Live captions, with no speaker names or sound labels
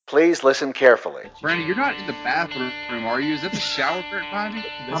Please listen carefully. Brandon, you're not in the bathroom, are you? Is that the shower curtain behind you?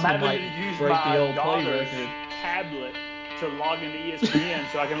 I'm having to use my daughter's tablet to log into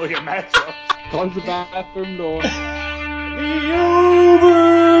ESPN so I can look at matchups. Close the bathroom door. The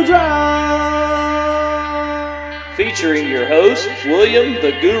Overdrive! Featuring your host, William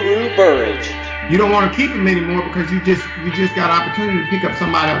the Guru Burridge. You don't want to keep him anymore because you just got opportunity to pick up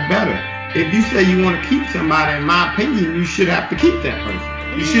somebody better. If you say you want to keep somebody, in my opinion, you should have to keep that person.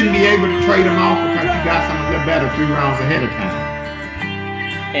 You shouldn't be able to trade them off because you got someone better 3 rounds ahead of time.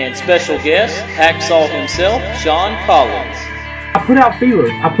 And special guest, Hacksaw himself, Sean Collins. I put out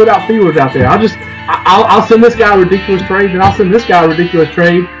feelers out there. I'll send this guy a ridiculous trade, and I'll send this guy a ridiculous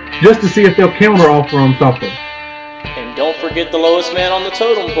trade just to see if they'll counter offer him something. And don't forget the lowest man on the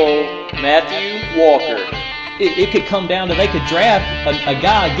totem pole, Matthew Walker. It could come down to they could draft a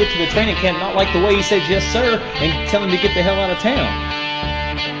guy, get to the training camp, not like the way he says yes sir, and tell him to get the hell out of town.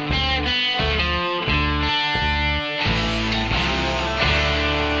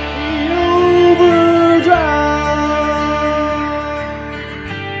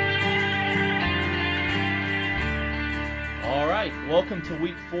 All right, welcome to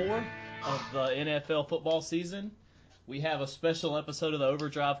week 4 of the NFL football season. We have a special episode of the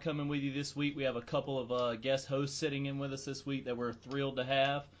Overdrive coming with you this week. We have a couple of guest hosts sitting in with us this week that we're thrilled to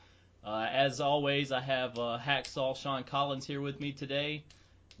have. As always, I have Hacksaw Sean Collins here with me today.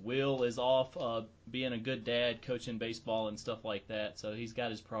 Will is off being a good dad, coaching baseball and stuff like that, so he's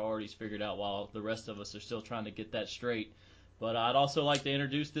got his priorities figured out while the rest of us are still trying to get that straight. But I'd also like to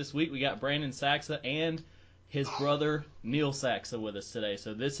introduce this week, we got Brandon Saksa and his brother Neal Saksa with us today.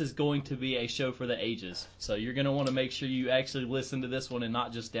 So this is going to be a show for the ages. So you're going to want to make sure you actually listen to this one and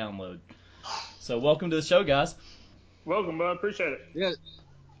not just download. So welcome to the show, guys. Welcome, bud. Appreciate it.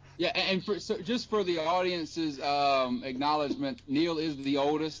 Yeah, and just for the audience's acknowledgement, Neal is the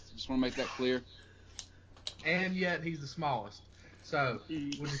oldest. Just want to make that clear. And yet he's the smallest. So.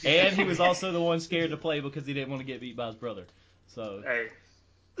 And he was also the one scared to play because he didn't want to get beat by his brother. So. Hey.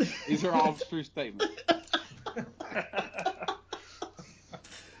 These are all true statements.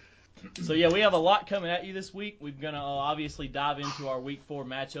 So yeah, we have a lot coming at you this week. We're going to obviously dive into our week 4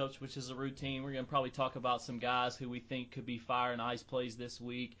 matchups, which is a routine. We're going to probably talk about some guys who we think could be fire and ice plays this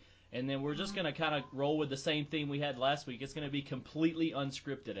week. And then we're just going to kind of roll with the same theme we had last week. It's going to be completely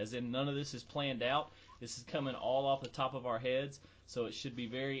unscripted, as in none of this is planned out. This is coming all off the top of our heads. So it should be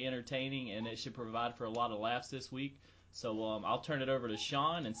very entertaining, and it should provide for a lot of laughs this week. So I'll turn it over to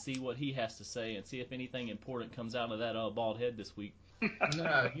Sean and see what he has to say and see if anything important comes out of that bald head this week.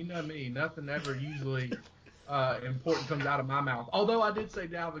 No, you know me. Nothing ever usually important comes out of my mouth. Although I did say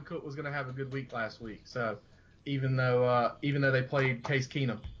Dalvin Cook was going to have a good week last week. So even though they played Case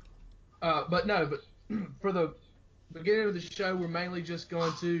Keenum, but for the beginning of the show, we're mainly just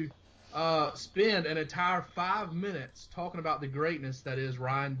going to spend an entire 5 minutes talking about the greatness that is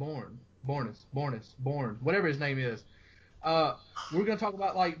Ryan Bourne, whatever his name is. We're going to talk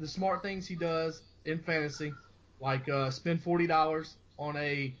about like the smart things he does in fantasy, like spend $40 on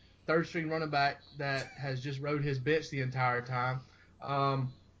a third-string running back that has just rode his bench the entire time.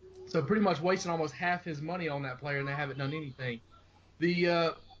 So pretty much wasting almost half his money on that player, and they haven't done anything.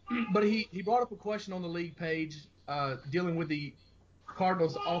 But he brought up a question on the league page dealing with the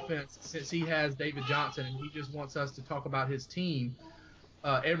Cardinals' offense since he has David Johnson, and he just wants us to talk about his team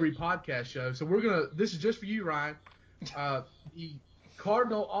every podcast show. So this is just for you, Ryan. The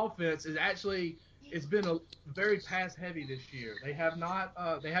Cardinal offense is actually, it's been a very pass heavy this year. They haven't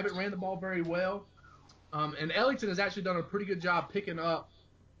ran the ball very well. And Ellington has actually done a pretty good job picking up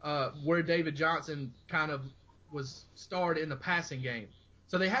where David Johnson kind of was starred in the passing game.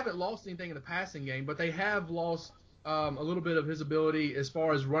 So they haven't lost anything in the passing game, but they have lost a little bit of his ability as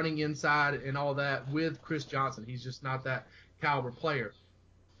far as running inside and all that with Chris Johnson. He's just not that caliber player.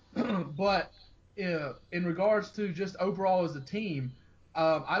 But in regards to just overall as a team,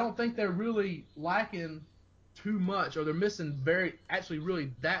 I don't think they're really lacking too much, or they're missing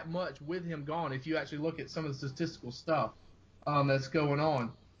really that much with him gone. If you actually look at some of the statistical stuff that's going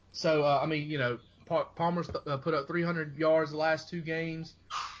on. So Palmer's put up 300 yards the last 2 games.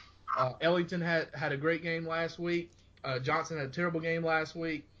 Ellington had a great game last week. Johnson had a terrible game last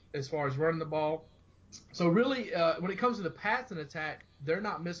week as far as running the ball. So really, when it comes to the passing attack, they're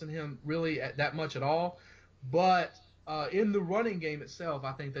not missing him really that much at all. But in the running game itself,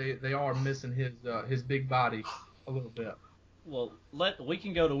 I think they are missing his big body a little bit. Well, we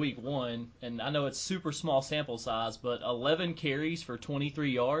can go to week 1, and I know it's super small sample size, but 11 carries for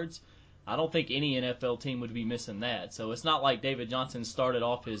 23 yards. I don't think any NFL team would be missing that. So it's not like David Johnson started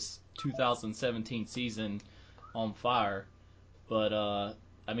off his 2017 season on fire. But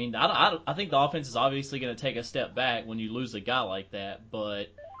I mean, I think the offense is obviously going to take a step back when you lose a guy like that, but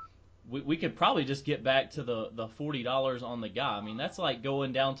we could probably just get back to the $40 on the guy. I mean, that's like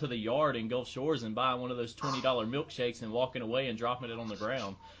going down to the yard in Gulf Shores and buying one of those $20 milkshakes and walking away and dropping it on the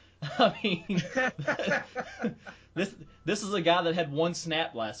ground. I mean, this is a guy that had one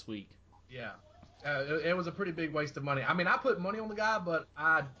snap last week. Yeah. It was a pretty big waste of money. I mean, I put money on the guy, but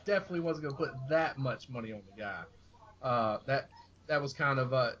I definitely wasn't going to put that much money on the guy. That was kind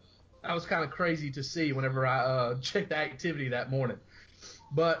of crazy to see whenever I checked the activity that morning.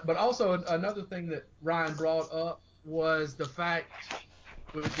 But also another thing that Ryan brought up was the fact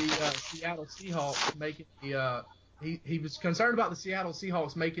with the Seattle Seahawks making he was concerned about the Seattle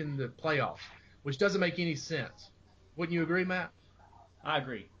Seahawks making the playoffs, which doesn't make any sense. Wouldn't you agree, Matt? I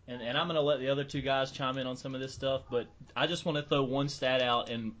agree. And I'm going to let the other two guys chime in on some of this stuff, but I just want to throw one stat out,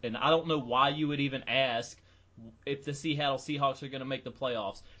 and I don't know why you would even ask if the Seattle Seahawks are going to make the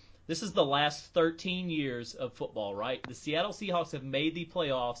playoffs. This is the last 13 years of football, right? The Seattle Seahawks have made the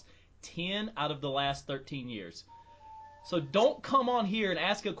playoffs 10 out of the last 13 years. So don't come on here and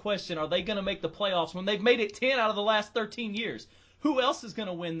ask a question, are they going to make the playoffs, when they've made it 10 out of the last 13 years? Who else is going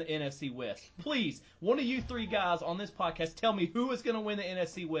to win the NFC West? Please, one of you three guys on this podcast, tell me who is going to win the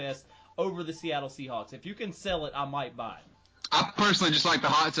NFC West over the Seattle Seahawks. If you can sell it, I might buy it. I personally just like the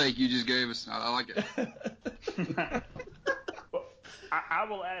hot take you just gave us. I like it. Well, I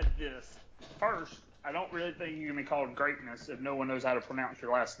will add this. First, I don't really think you can be called greatness if no one knows how to pronounce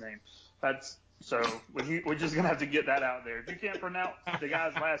your last name. So we're just going to have to get that out there. If you can't pronounce the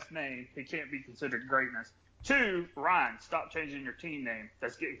guy's last name, he can't be considered greatness. 2, Ryan, stop changing your team name.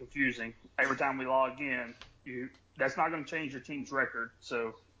 That's getting confusing. Every time we log in, that's not going to change your team's record.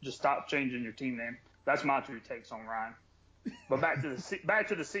 So just stop changing your team name. That's my 2 takes on Ryan. But back to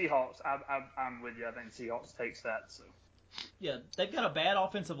the Seahawks. I'm with you. I think Seahawks takes that. So yeah, they've got a bad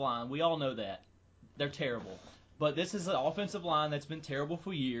offensive line. We all know that. They're terrible. But this is an offensive line that's been terrible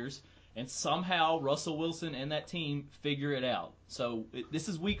for years, and somehow Russell Wilson and that team figure it out. So this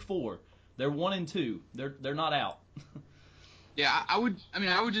is week 4. They're 1-2. They're not out. Yeah, I would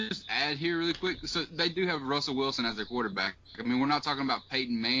just add here really quick. So they do have Russell Wilson as their quarterback. I mean, we're not talking about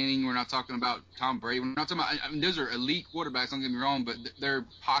Peyton Manning. We're not talking about Tom Brady. We're not talking about. I mean, those are elite quarterbacks. Don't get me wrong, but they're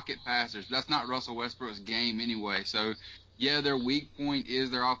pocket passers. That's not Russell Westbrook's game anyway. So yeah, their weak point is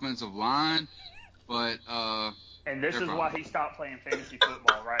their offensive line, but and this is why he stopped playing fantasy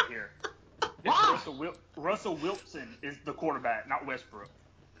football right here. Russell Wilson is the quarterback, not Westbrook.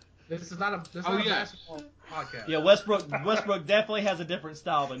 This is not a basketball podcast. Yeah, Westbrook definitely has a different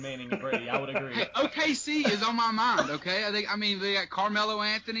style than Manning and Brady. I would agree. Hey, OKC is on my mind. Okay, they got Carmelo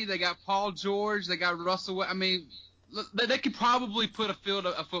Anthony, they got Paul George, they got Russell. I mean, they could probably put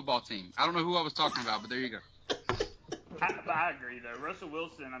a football team. I don't know who I was talking about, but there you go. I agree though. Russell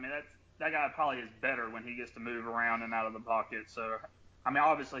Wilson. I mean, that guy probably is better when he gets to move around and out of the pocket. So, I mean,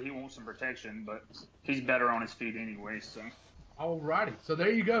 obviously he wants some protection, but he's better on his feet anyway. So. Alrighty. So there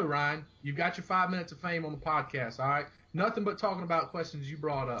you go, Ryan. You've got your 5 minutes of fame on the podcast, all right? Nothing but talking about questions you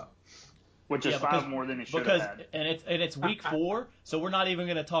brought up. Which is 5 more than he should have had. And it's week 4, so we're not even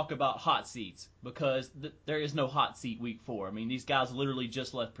going to talk about hot seats because there is no hot seat week 4. I mean, these guys literally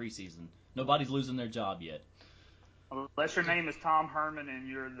just left preseason. Nobody's losing their job yet. Unless your name is Tom Herman and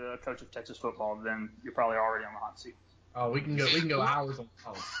you're the coach of Texas football, then you're probably already on the hot seat. Oh, we can go hours on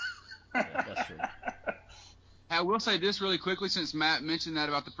college. Yeah, that's true. I will say this really quickly since Matt mentioned that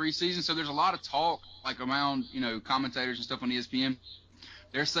about the preseason. So there's a lot of talk like around, commentators and stuff on ESPN.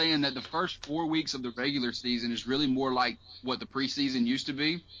 They're saying that the first 4 weeks of the regular season is really more like what the preseason used to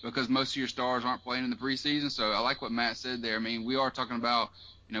be because most of your stars aren't playing in the preseason. So I like what Matt said there. I mean, we are talking about,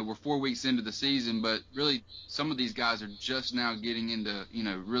 we're 4 weeks into the season, but really some of these guys are just now getting into,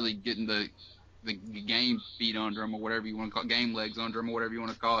 really getting the game feet under them or whatever you want to call it, game legs under them or whatever you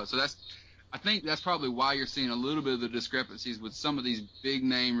want to call it. So I think that's probably why you're seeing a little bit of the discrepancies with some of these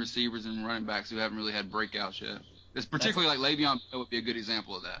big-name receivers and running backs who haven't really had breakouts yet. It's particularly like Le'Veon Bell would be a good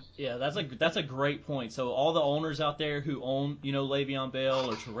example of that. Yeah, that's a great point. So all the owners out there who own, Le'Veon Bell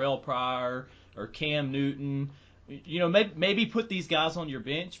or Terrell Pryor or Cam Newton, maybe put these guys on your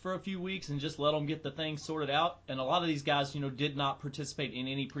bench for a few weeks and just let them get the thing sorted out. And a lot of these guys, did not participate in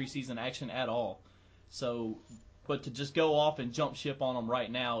any preseason action at all. So, but to just go off and jump ship on them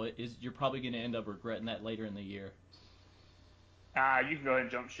right now, you're probably going to end up regretting that later in the year. You can go ahead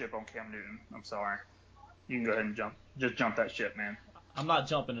and jump ship on Cam Newton. I'm sorry. You can go ahead and jump that ship, man. I'm not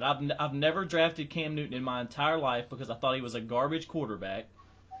jumping it. I've never drafted Cam Newton in my entire life because I thought he was a garbage quarterback,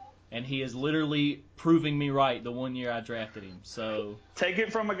 and he is literally proving me right the 1 year I drafted him. So take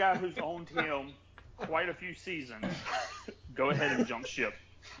it from a guy who's owned him quite a few seasons. Go ahead and jump ship.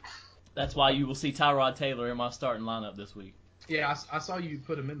 That's why you will see Tyrod Taylor in my starting lineup this week. Yeah, I saw you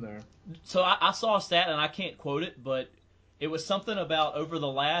put him in there. So I saw a stat, and I can't quote it, but it was something about over the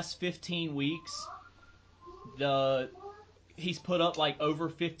last 15 weeks, he's put up like over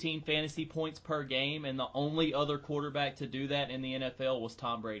 15 fantasy points per game, and the only other quarterback to do that in the NFL was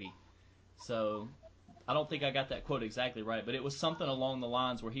Tom Brady. So I don't think I got that quote exactly right, but it was something along the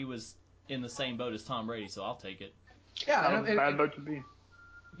lines where he was in the same boat as Tom Brady, so I'll take it. Yeah, Not a bad boat to be.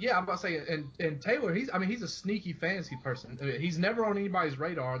 Yeah, I'm about to say, and Taylor, he's a sneaky fantasy person. I mean, he's never on anybody's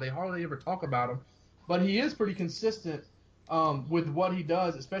radar. They hardly ever talk about him, but he is pretty consistent with what he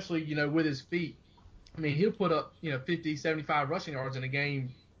does, especially, with his feet. I mean, he'll put up, 50, 75 rushing yards in a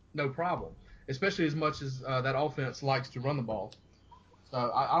game, no problem, especially as much as that offense likes to run the ball.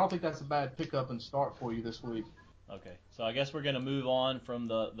 So I don't think that's a bad pickup and start for you this week. Okay, so I guess we're going to move on from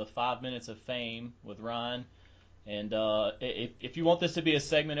the 5 minutes of fame with Ryan. And if you want this to be a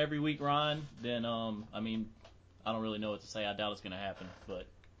segment every week, Ryan, then, I don't really know what to say. I doubt it's going to happen, but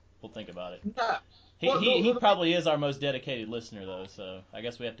we'll think about it. Nah. He probably is our most dedicated listener, though, so I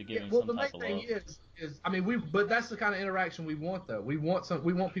guess we have to give him some type of love. Well, the main thing is, but that's the kind of interaction we want, though. We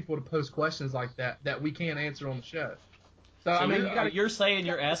want people to post questions like that we can't answer on the show. So you're saying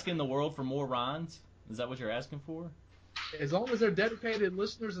you're asking the world for more Ryans? Is that what you're asking for? As long as they're dedicated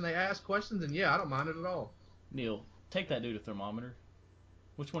listeners and they ask questions, and yeah, I don't mind it at all. Neal, take that dude a thermometer.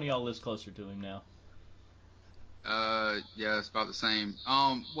 Which one of y'all lives closer to him now? Yeah, it's about the same.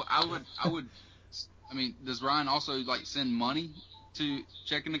 Well, I would. I mean, does Ryan also like send money to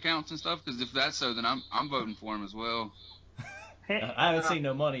checking accounts and stuff? Because if that's so, then I'm voting for him as well. I haven't seen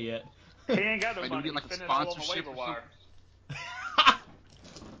no money yet. He ain't got no Wait, money. do we get like He's a spending it all on the sponsorship waiver or wire.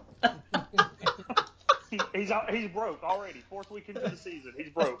 He's broke already. 4th week into the season, he's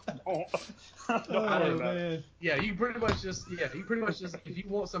broke. Don't worry about it. Yeah, you pretty much just if you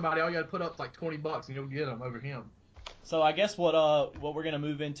want somebody, all you got to put up like $20 and you'll get them over him. So I guess what we're gonna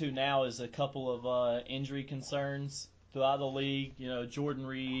move into now is a couple of injury concerns throughout the league. Jordan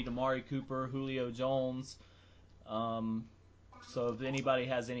Reed, Amari Cooper, Julio Jones. So if anybody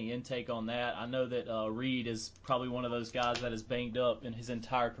has any intake on that, I know that Reed is probably one of those guys that is banged up in his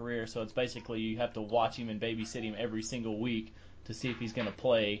entire career. So it's basically you have to watch him and babysit him every single week to see if he's going to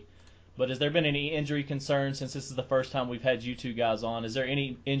play. But has there been any injury concerns since this is the first time we've had you two guys on? Is there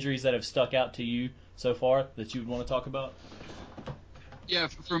any injuries that have stuck out to you so far that you would want to talk about? Yeah,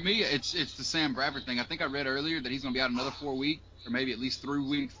 for me, it's the Sam Bradford thing. I think I read earlier that he's going to be out another 4 weeks, or maybe at least 3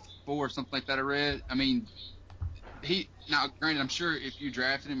 weeks, 4, something like that. I read. I mean, now, granted, I'm sure if you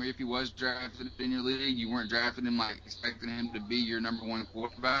drafted him or if he was drafted in your league, you weren't drafting him like expecting him to be your number one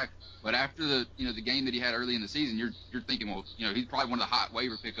quarterback. But after the game that he had early in the season, you're thinking, well, he's probably one of the hot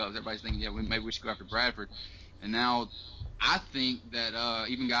waiver pickups. Everybody's thinking, yeah, maybe we should go after Bradford. And now I think that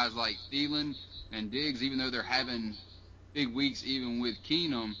even guys like Thielen and Diggs, even though they're having big weeks, even with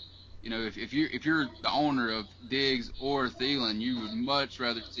Keenum, if you're the owner of Diggs or Thielen, you would much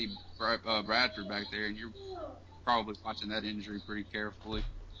rather see Bradford back there, and you're probably watching that injury pretty carefully.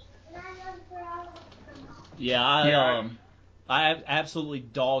 Yeah, I absolutely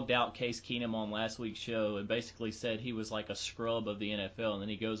dogged out Case Keenum on last week's show and basically said he was like a scrub of the NFL, and then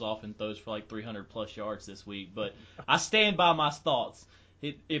he goes off and throws for like 300 plus yards this week. But I stand by my thoughts.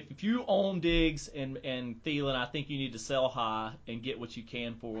 If you own Diggs and Thielen, I think you need to sell high and get what you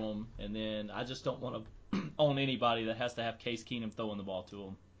can for them. And then I just don't want to own anybody that has to have Case Keenum throwing the ball to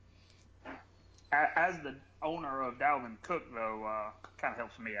them. As the owner of Dalvin Cook, though, kind of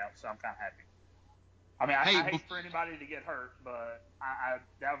helps me out, so I'm kind of happy. I mean, I hate for anybody to get hurt, but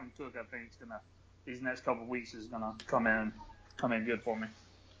Dalvin Cook, I think, these next couple of weeks is gonna come in good for me.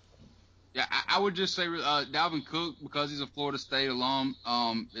 Yeah, I would just say Dalvin Cook, because he's a Florida State alum,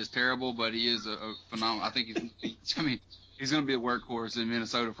 is terrible, but he is a phenomenal. I think he's going to be a workhorse in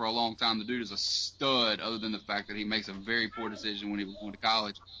Minnesota for a long time. The dude is a stud, other than the fact that he makes a very poor decision when he was going to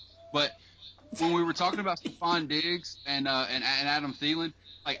college. But when we were talking about Stephon Diggs and Adam Thielen,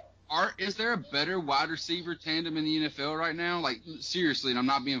 like, is there a better wide receiver tandem in the NFL right now? Like, seriously, and I'm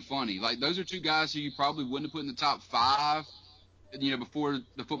not being funny. Like, those are two guys who you probably wouldn't have put in the top 5, before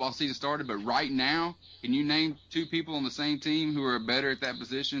the football season started. But right now, can you name 2 people on the same team who are better at that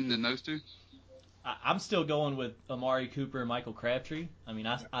position than those 2? I'm still going with Amari Cooper and Michael Crabtree. I mean,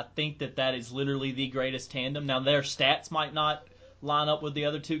 I think that is literally the greatest tandem. Now, their stats might not line up with the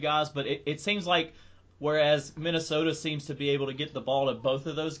other 2 guys, but it seems like whereas Minnesota seems to be able to get the ball to both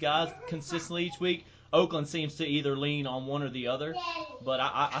of those guys consistently each week, Oakland seems to either lean on one or the other. But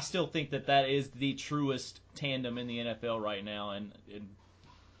I still think that is the truest tandem in the NFL right now, and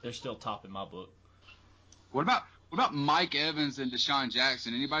they're still top in my book. What What about Mike Evans and Deshaun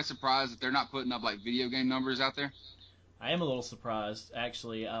Jackson? Anybody surprised that they're not putting up like video game numbers out there? I am a little surprised,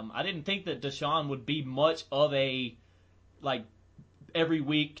 actually. I didn't think that Deshaun would be much of a like every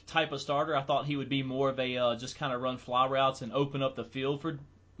week type of starter. I thought he would be more of a just kind of run fly routes and open up the field for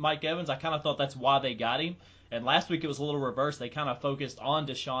Mike Evans. I kind of thought that's why they got him. And last week it was a little reverse. They kind of focused on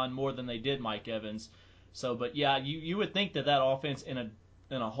Deshaun more than they did Mike Evans. So, but yeah, you would think that offense in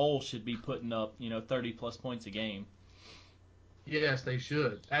a whole should be putting up 30 plus points a game. Yes, they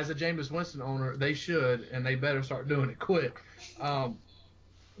should. As a Jameis Winston owner, they should, and they better start doing it quick.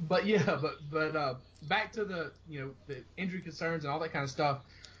 But back to the the injury concerns and all that kind of stuff.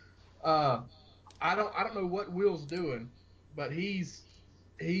 I don't know what Will's doing, but he's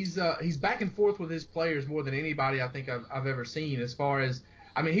back and forth with his players more than anybody I think I've ever seen. As far as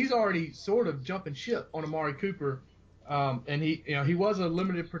he's already sort of jumping ship on Amari Cooper, and he was a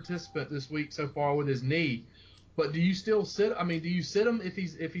limited participant this week so far with his knee. But do you still sit? Do you sit him if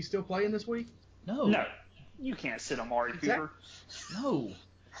he's still playing this week? No, you can't sit Amari Cooper. No.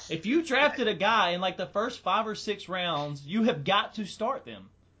 If you drafted a guy in like the first 5 or 6 rounds, you have got to start them.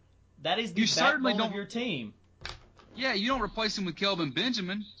 That is the backbone of your team. Yeah, you don't replace him with Kelvin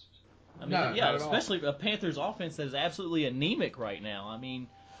Benjamin. Especially a Panthers offense that is absolutely anemic right now.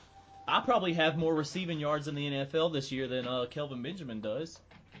 I probably have more receiving yards in the NFL this year than Kelvin Benjamin does.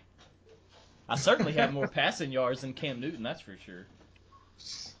 I certainly have more passing yards than Cam Newton, that's for sure.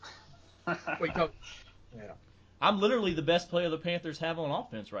 Yeah. I'm literally the best player the Panthers have on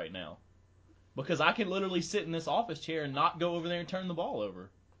offense right now. Because I can literally sit in this office chair and not go over there and turn the ball over.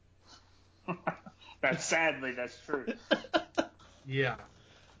 That's true. Yeah.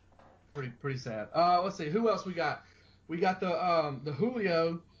 Pretty sad. Let's see, who else we got? We got the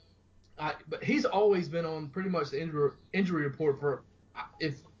Julio. But he's always been on pretty much the injury report for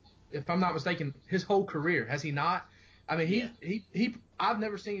if I'm not mistaken, his whole career, has he not? He I've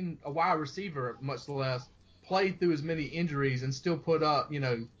never seen a wide receiver, much less play through as many injuries and still put up,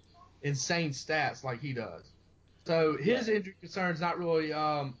 insane stats like he does. So his injury concern's not really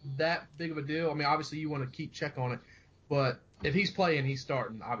that big of a deal. Obviously you want to keep check on it, but if he's playing, he's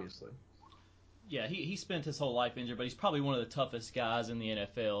starting, obviously. Yeah, he spent his whole life injured, but he's probably one of the toughest guys in the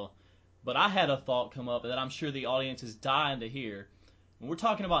NFL. But I had a thought come up that I'm sure the audience is dying to hear. When we're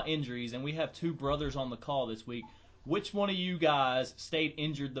talking about injuries, and we have 2 brothers on the call this week, which one of you guys stayed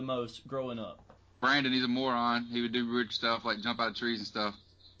injured the most growing up? Brandon, he's a moron. He would do weird stuff like jump out of trees and stuff.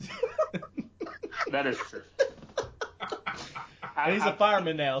 That is true. And he's a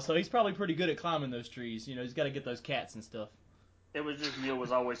fireman now, so he's probably pretty good at climbing those trees. He's got to get those cats and stuff. It was just Neal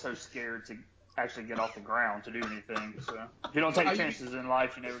was always so scared to actually get off the ground to do anything. So if you don't take chances in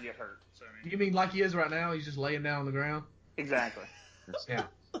life, you never get hurt. So, you mean like he is right now? He's just laying down on the ground? Exactly. Yeah.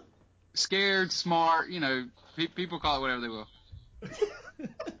 Scared, smart, people call it whatever they will.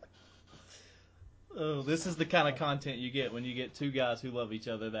 Oh, this is the kind of content you get when you get 2 guys who love each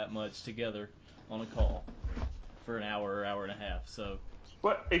other that much together on a call for an hour or hour and a half. So,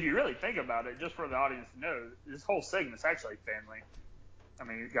 well, if you really think about it, just for the audience to know, this whole segment's actually family.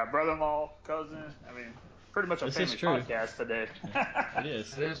 You've got brother-in-law, cousin. Pretty much a family podcast today. It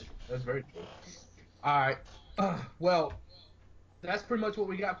is. That's very true. All right. Well, that's pretty much what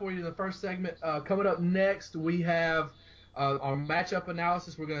we got for you in the first segment. Coming up next, we have our matchup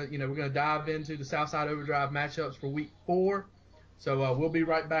analysis. We're gonna dive into the Southside Overdrive matchups for Week 4. So we'll be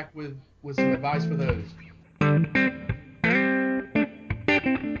right back with some advice for those.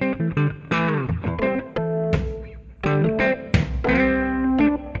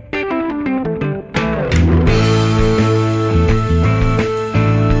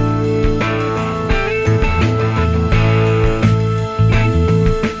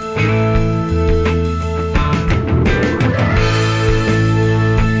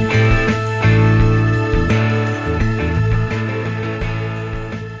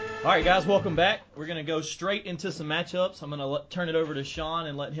 Guys, welcome back. We're going to go straight into some matchups. I'm going to turn it over to Sean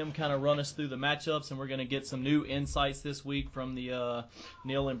and let him kind of run us through the matchups, and we're going to get some new insights this week from the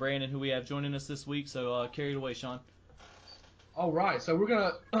Neal and Brandon who we have joining us this week. So carry it away, Sean. All right, so we're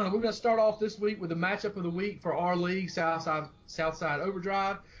gonna start off this week with the matchup of the week for our league, Southside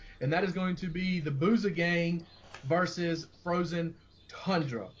Overdrive, and that is going to be the Boozer Gang versus Frozen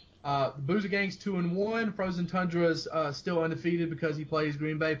Tundra. The Boozer Gang's 2-1. Frozen Tundra's still undefeated because he plays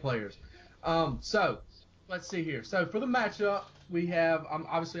Green Bay players. So let's see here. So for the matchup, we have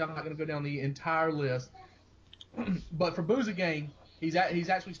obviously I'm not going to go down the entire list, but for Boozer Gang, he's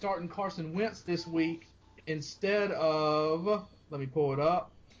actually starting Carson Wentz this week instead of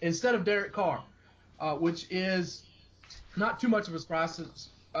Derek Carr, which is not too much of a surprise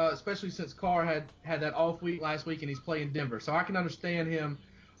especially since Carr had that off week last week and he's playing Denver. So I can understand him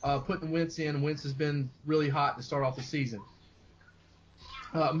putting Wentz in. Wentz has been really hot to start off the season.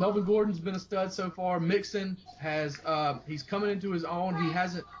 Melvin Gordon's been a stud so far. Mixon has he's coming into his own. He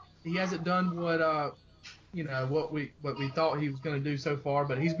hasn't done what we thought he was going to do so far,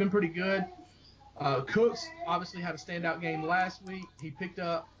 but he's been pretty good. Cooks obviously had a standout game last week. He picked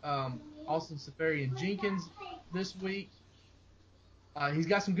up Austin Seferian-Jenkins this week. He's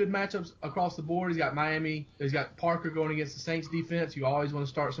got some good matchups across the board. He's got Miami. He's got Parker going against the Saints defense. You always want to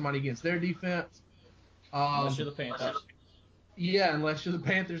start somebody against their defense. Unless you're the Panthers. Yeah, unless you're the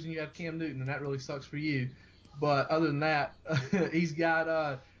Panthers and you have Cam Newton, and that really sucks for you. But other than that, he's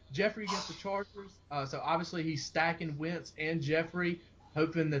got Jeffrey against the Chargers. So obviously he's stacking Wentz and Jeffrey,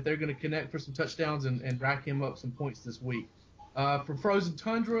 hoping that they're going to connect for some touchdowns and rack him up some points this week. For Frozen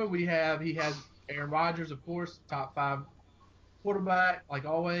Tundra, he has Aaron Rodgers, of course, top 5 quarterback, like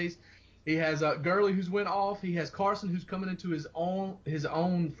always. He has Gurley, who's went off. He has Carson, who's coming into his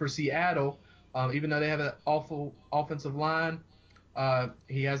own for Seattle, even though they have an awful offensive line.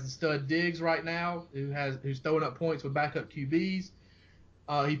 He has the stud Diggs right now, who's throwing up points with backup QBs.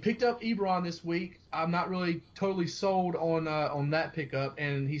 He picked up Ebron this week. I'm not really totally sold on that pickup,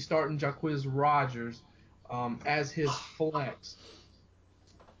 and he's starting Jacquizz Rodgers as his flex.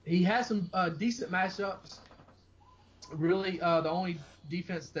 He has some decent matchups. Really, the only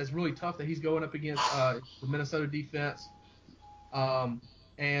defense that's really tough that he's going up against the Minnesota defense.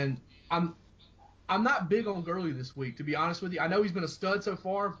 And I'm not big on Gurley this week, to be honest with you. I know he's been a stud so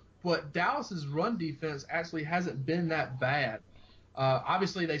far, but Dallas's run defense actually hasn't been that bad.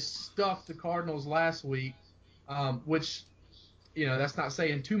 Obviously, they stuffed the Cardinals last week, which, that's not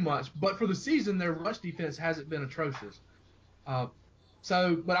saying too much. But for the season, their rush defense hasn't been atrocious. But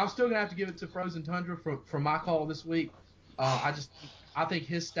I'm still going to have to give it to Frozen Tundra for my call this week. I think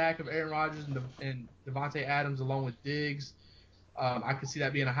his stack of Aaron Rodgers and Devontae Adams along with Diggs, I could see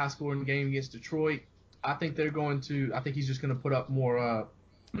that being a high-scoring game against Detroit. I think he's just going to put up more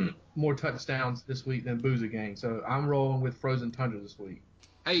touchdowns this week than Boozer game. So I'm rolling with Frozen Tundra this week.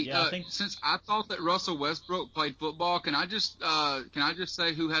 Hey, since I thought that Russell Westbrook played football, can I just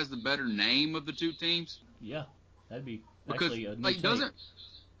say who has the better name of the two teams? Yeah, that'd be because actually a new take.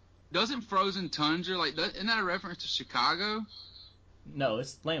 Doesn't Frozen Tundra isn't that a reference to Chicago? No,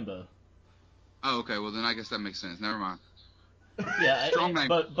 it's Lambeau. Oh, okay. Well, then I guess that makes sense. Never mind. Yeah, strong name.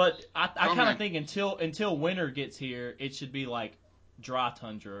 But I kind of think until winter gets here, it should be like dry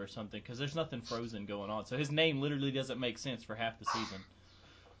tundra or something because there's nothing frozen going on. So his name literally doesn't make sense for half the season.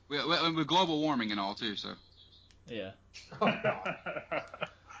 With global warming and all too, so. Yeah.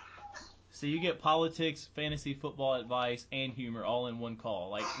 So you get politics, fantasy football advice, and humor all in one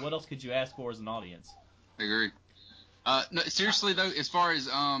call. Like, what else could you ask for as an audience? I agree. No, seriously though, as far as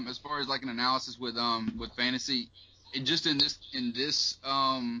like an analysis with fantasy, in this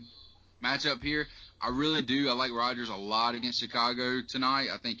matchup here, I really do. I like Rodgers a lot against Chicago tonight.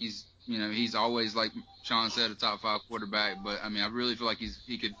 I think he's always, like Sean said, a top 5 quarterback. But I mean, I really feel like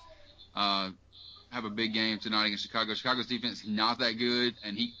he could have a big game tonight against Chicago. Chicago's defense is not that good,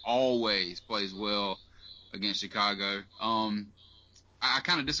 and he always plays well against Chicago. I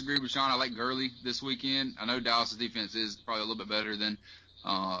kind of disagree with Sean. I like Gurley this weekend. I know Dallas' defense is probably a little bit better than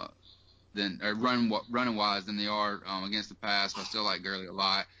running wise than they are against the pass, but I still like Gurley a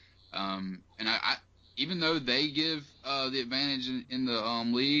lot. And I even though they give the advantage in the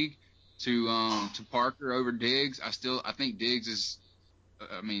league to Parker over Diggs, I think Diggs is.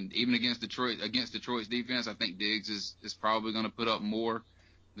 I mean, even against Detroit's defense, I think Diggs is probably going to put up more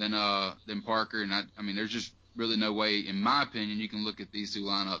than Parker. And I mean, there's just really no way, in my opinion, you can look at these two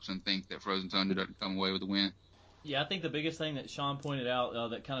lineups and think that Frozen Tundra doesn't come away with a win. Yeah, I think the biggest thing that Sean pointed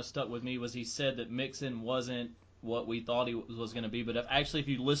out that kind of stuck with me was he said that Mixon wasn't what we thought he was going to be. But if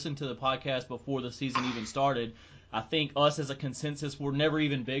you listen to the podcast before the season even started, I think us as a consensus, we're never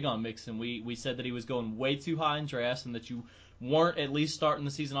even big on Mixon. We said that he was going way too high in drafts and that you weren't at least starting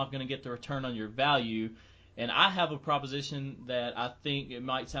the season off going to get the return on your value. And I have a proposition that I think it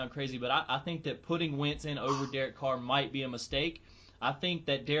might sound crazy, but I think that putting Wentz in over Derek Carr might be a mistake. I think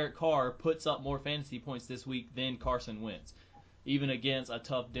that Derek Carr puts up more fantasy points this week than Carson Wentz, even against a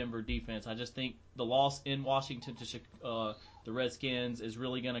tough Denver defense. I just think the loss in Washington to the Redskins is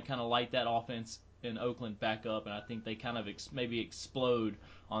really going to kind of light that offense in Oakland back up, and I think they kind of maybe explode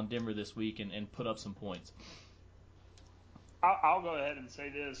on Denver this week and put up some points. I'll go ahead and say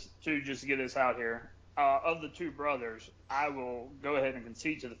this, too, just to get this out here. Of the two brothers, I will go ahead and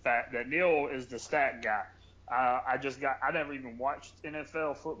concede to the fact that Neal is the stat guy. I never even watched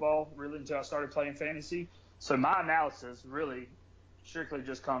NFL football really until I started playing fantasy. So my analysis really strictly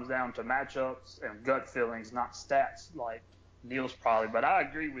just comes down to matchups and gut feelings, not stats like Neal's probably. But I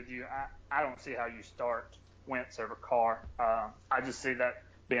agree with you. I don't see how you start Wentz over Carr. I just see that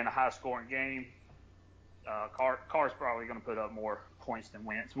being a high-scoring game. Carr's probably going to put up more points than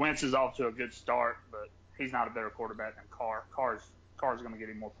Wentz. Wentz is off to a good start, but he's not a better quarterback than Carr. Carr's going to get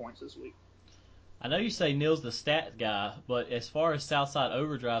him more points this week. I know you say Neal's the stat guy, but as far as Southside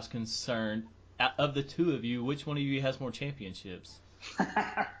Overdrive's concerned, of the two of you, which one of you has more championships?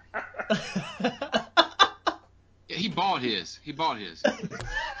 He bought his.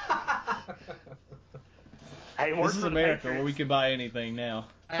 Hey, this is America where we can buy anything now.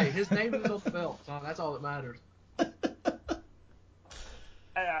 Hey, his name is on the belt, so that's all that matters.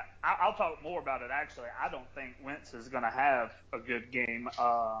 I'll talk more about it, actually. I don't think Wentz is going to have a good game.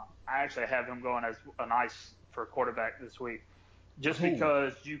 I actually have him going as a nice for quarterback this week. Just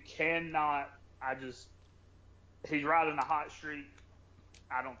because you cannot – he's riding a hot streak.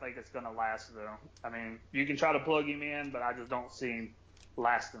 I don't think it's going to last, though. I mean, you can try to plug him in, but I just don't see him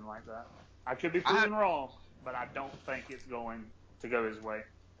lasting like that. I could be proven wrong, but I don't think it's going to go his way.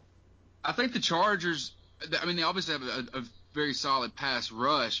 I think the Chargers, I mean, they obviously have a very solid pass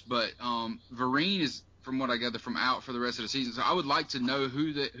rush, but Vereen is, from what I gather, from out for the rest of the season. So I would like to know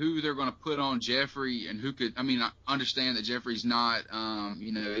who they're going to put on Jeffrey and who could. I mean, I understand that Jeffrey's not,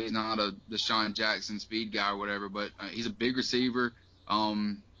 he's not a Deshaun Jackson speed guy or whatever, but he's a big receiver.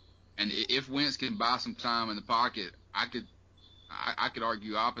 And if Wentz can buy some time in the pocket, I could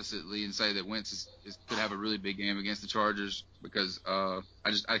argue oppositely and say that Wentz could have a really big game against the Chargers because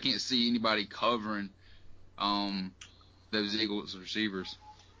I can't see anybody covering those Eagles receivers.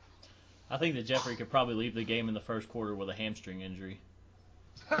 I think that Jeffrey could probably leave the game in the first quarter with a hamstring injury.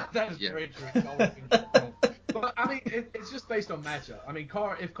 That is very true. But I mean, it's just based on matchup. I mean,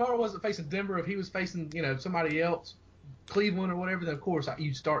 if Carr wasn't facing Denver, if he was facing somebody else, Cleveland or whatever, then of course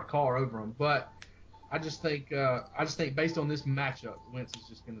you'd start Carr over him. But I just think based on this matchup, Wentz is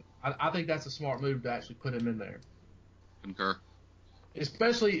just gonna. I think that's a smart move to actually put him in there. Concur.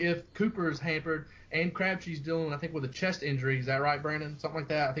 Especially if Cooper is hampered and Crabtree's dealing, I think, with a chest injury. Is that right, Brandon? Something like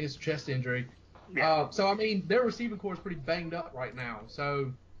that. I think it's a chest injury. Yeah. So I mean, their receiving core is pretty banged up right now.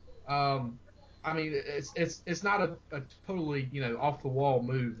 So, I mean, it's not a totally off the wall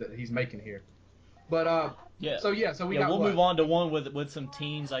move that he's making here. But So we got we'll what? move on to one with some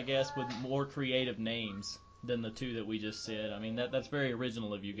teams, I guess, with more creative names than the two that we just said. I mean, that's very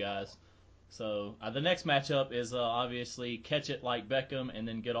original of you guys. So the next matchup is obviously Catch It Like Beckham and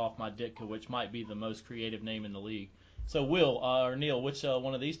then Get Off My Ditka, which might be the most creative name in the league. So Will or Neal, which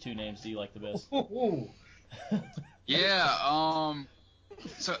one of these two names do you like the best? Yeah.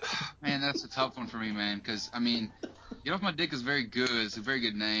 So, man, that's a tough one for me, man, because I mean, Get Off My Dick is very good. It's a very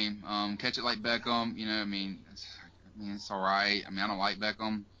good name. Catch It Like Beckham. I mean, it's all right. I mean, I don't like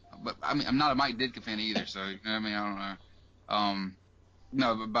Beckham, but I mean, I'm not a Mike Ditka fan either. So, I mean, I don't know.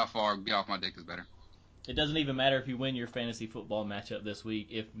 No, but by far, Get Off My Dick is better. It doesn't even matter if you win your fantasy football matchup this week.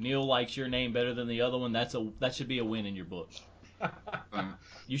 If Neal likes your name better than the other one, that should be a win in your book.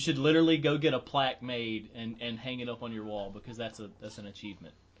 You should literally go get a plaque made and hang it up on your wall because that's an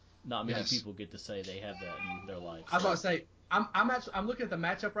achievement. Not many people get to say they have that in their life. I was about to say, I'm looking at the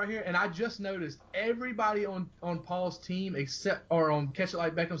matchup right here, and I just noticed everybody on Paul's team on Catch It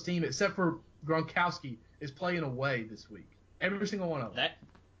Like Beckham's team except for Gronkowski is playing away this week. Every single one of them.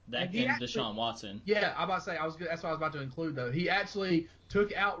 That can Deshaun Watson. Yeah, I'm about to say that's what I was about to include though. He actually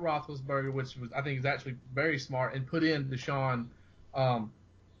took out Roethlisberger, which I think is actually very smart, and put in Deshaun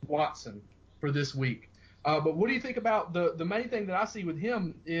Watson for this week. But what do you think about the main thing that I see with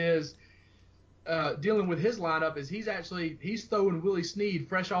him is dealing with his lineup is he's throwing Willie Snead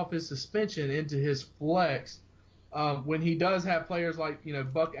fresh off his suspension into his flex when he does have players like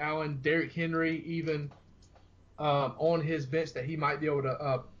Buck Allen, Derrick Henry, even on his bench that he might be able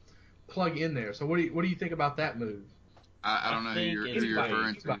to plug in there. So what do you think about that move? I don't know who you're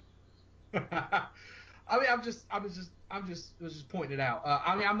referring to. I mean, I was just pointing it out.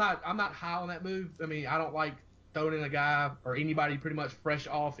 I mean, I'm not high on that move. I mean, I don't like throwing in a guy or anybody pretty much fresh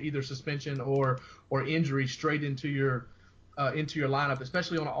off either suspension or injury straight into your lineup,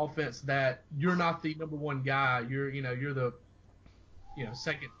 especially on an offense that you're not the number one guy. You're the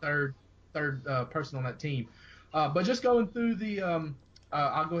second, third person on that team. But just going through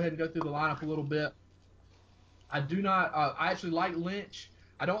I'll go ahead and go through the lineup a little bit. I actually like Lynch.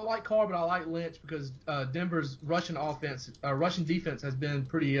 I don't like Carr, but I like Lynch because Denver's rushing defense has been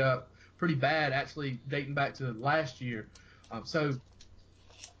pretty bad, actually dating back to last year. So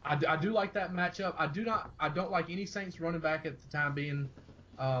I do like that matchup. I don't like any Saints running back at the time being.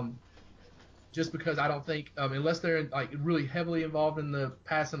 just because I don't think unless they're like really heavily involved in the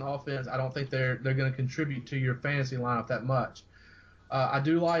passing offense, I don't think they're going to contribute to your fantasy lineup that much. I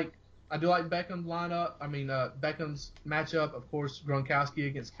do like Beckham's lineup. I mean Beckham's matchup, of course, Gronkowski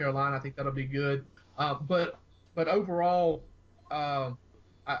against Carolina. I think that'll be good. But overall, I'm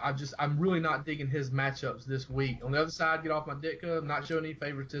really not digging his matchups this week. On the other side, get off my Ditka. I'm not showing any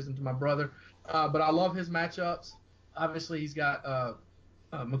favoritism to my brother, but I love his matchups. Obviously, he's got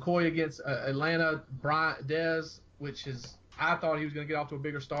McCoy against Atlanta, Bryant Dez, which is I thought he was going to get off to a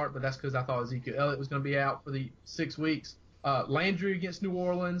bigger start, but that's because I thought Ezekiel Elliott was going to be out for the 6 weeks. Landry against New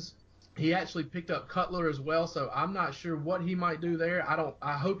Orleans. He actually picked up Cutler as well, so I'm not sure what he might do there.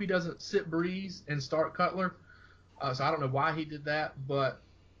 I hope he doesn't sit Breeze and start Cutler. So I don't know why he did that, but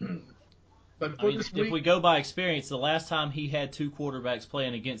for this week, if we go by experience, the last time he had two quarterbacks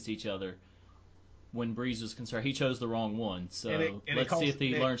playing against each other, when Breeze was concerned, he chose the wrong one. So let's see if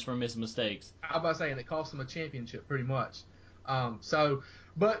he learns from his mistakes. I was about to say, and it cost him a championship pretty much.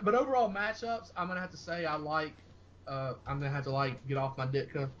 But overall matchups, I'm gonna have to say I'm gonna have to get off my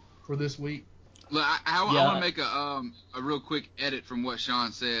Ditka for this week. Look, I want to make a real quick edit from what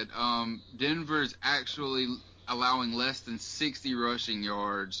Sean said. Denver's actually allowing less than 60 rushing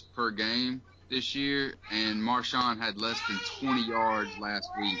yards per game this year, and Marshawn had less than 20 yards last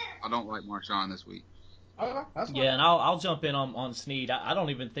week. I don't like Marshawn this week. Okay, that's fine. Yeah, and I'll jump in on Snead. I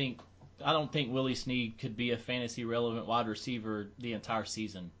don't think Willie Snead could be a fantasy relevant wide receiver the entire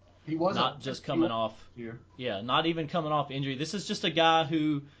season. He wasn't. Not just coming off. Yeah, not even coming off injury. This is just a guy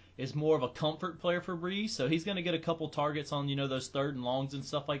who is more of a comfort player for Breeze, so he's going to get a couple targets on those third and longs and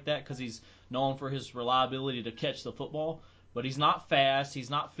stuff like that because he's known for his reliability to catch the football. But he's not fast. He's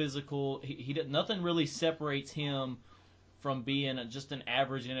not physical. Nothing really separates him from being just an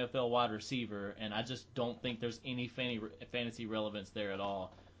average NFL wide receiver, and I just don't think there's any fantasy relevance there at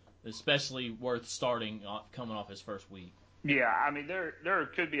all, especially worth starting coming off his first week. Yeah, I mean, there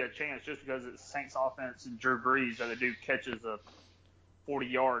could be a chance just because it's Saints offense and Drew Brees that the dude catches a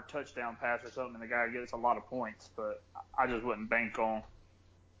 40-yard touchdown pass or something and the guy gets a lot of points, but I just wouldn't bank on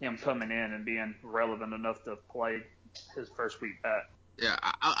him coming in and being relevant enough to play his first week back. Yeah,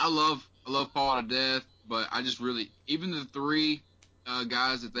 I love Paul to death, but I just really, even the three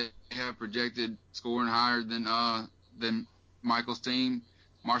guys that they have projected scoring higher than Michael's team,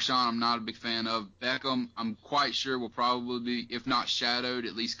 Marshawn I'm not a big fan of. Beckham I'm quite sure will probably be, if not shadowed,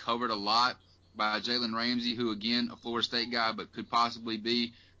 at least covered a lot by Jalen Ramsey, who again a Florida State guy, but could possibly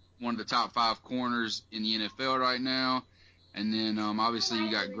be one of the top 5 corners in the NFL right now. And then obviously you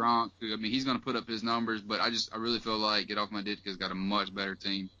got Gronk, who, I mean, he's going to put up his numbers, but I really feel like Get Off My Ditka's got a much better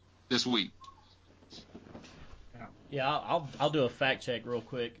team this week. Yeah, I'll do a fact check real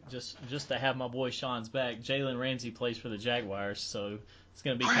quick just to have my boy Sean's back. Jalen Ramsey plays for the Jaguars, so it's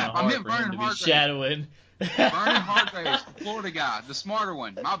going to be kind of hard for him to be shadowing. Vernon Hargraves, the Florida guy, the smarter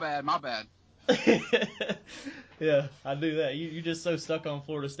one. My bad. Yeah, I do that. You're just so stuck on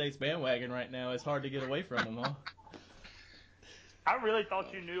Florida State's bandwagon right now. It's hard to get away from them, huh? I really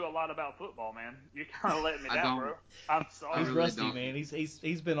thought you knew a lot about football, man. You kind of let me down, bro. I'm sorry. He's rusty, man.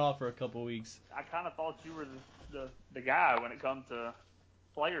 He's been off for a couple weeks. I kind of thought you were the guy when it comes to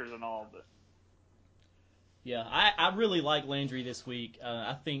players and all, but. Yeah, I really like Landry this week.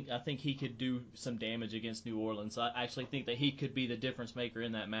 I think he could do some damage against New Orleans. I actually think that he could be the difference maker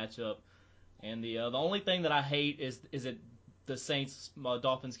in that matchup. And the only thing that I hate is that the Saints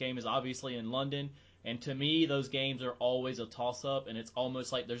Dolphins game is obviously in London, and to me those games are always a toss up, and it's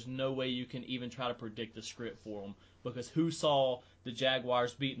almost like there's no way you can even try to predict the script for them because who saw the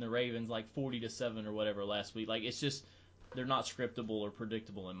Jaguars beating the Ravens like 40-7 or whatever last week? Like it's just they're not scriptable or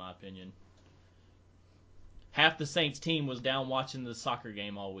predictable in my opinion. Half the Saints team was down watching the soccer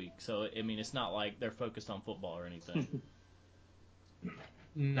game all week, so I mean it's not like they're focused on football or anything.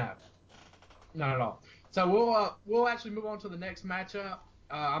 No, not at all. So we'll actually move on to the next matchup.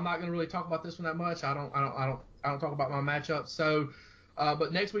 I'm not going to really talk about this one that much. I don't talk about my matchups. So,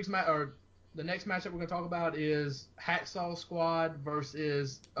 but next week's the next matchup we're going to talk about is Hacksaw Squad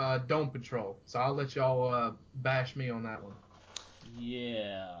versus Dome Patrol. So I'll let y'all bash me on that one.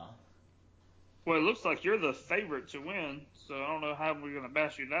 Yeah. Well, it looks like you're the favorite to win, so I don't know how we're going to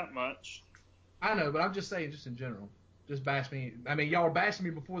bash you that much. I know, but I'm just saying, just in general. Just bash me. I mean, y'all were bashing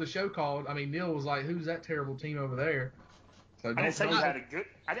me before the show called. I mean, Neal was like, "Who's that terrible team over there?" So I didn't say you had a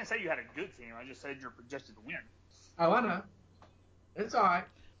good team. I just said you're projected to win. Oh, I know. It's all right.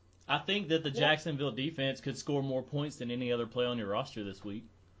 I think that the Jacksonville defense could score more points than any other player on your roster this week.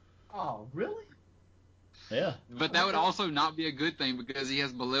 Oh, really? Yeah. But that would also not be a good thing because he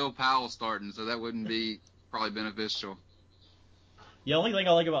has Bilal Powell starting, so that wouldn't be probably beneficial. The only thing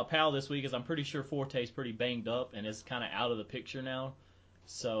I like about Powell this week is I'm pretty sure Forte's pretty banged up and is kind of out of the picture now.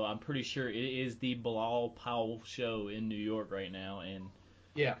 So I'm pretty sure it is the Bilal Powell show in New York right now, and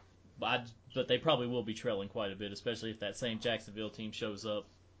Yeah. but they probably will be trailing quite a bit, especially if that same Jacksonville team shows up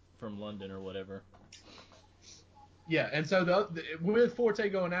from London or whatever. Yeah, and so with Forte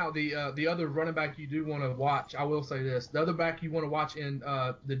going out, the other running back you do want to watch, I will say this, the other back you want to watch in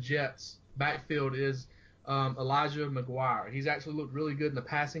the Jets backfield is Elijah McGuire. He's actually looked really good in the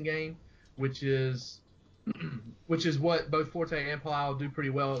passing game, which is what both Forte and Palau do pretty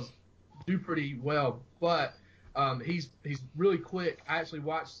well. But he's really quick. I actually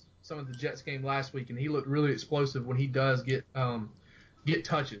watched some of the Jets game last week, and he looked really explosive when he does get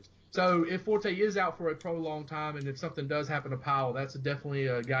touches. So if Forte is out for a prolonged time, and if something does happen to Powell, that's definitely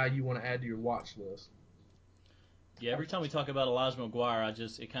a guy you want to add to your watch list. Yeah, every time we talk about Elijah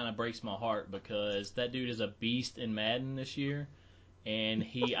McGuire, it kind of breaks my heart because that dude is a beast in Madden this year, and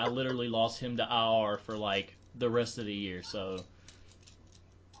I literally lost him to IR for like the rest of the year. So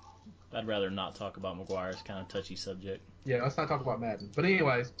I'd rather not talk about McGuire. It's kind of a touchy subject. Yeah, let's not talk about Madden. But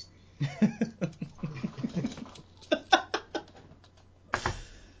anyways.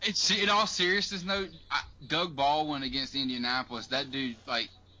 In all seriousness, though, Doug Baldwin against Indianapolis, that dude, like,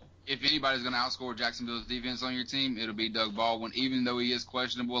 if anybody's going to outscore Jacksonville's defense on your team, it'll be Doug Baldwin. Even though he is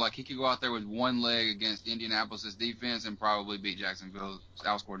questionable, like, he could go out there with one leg against Indianapolis' defense and probably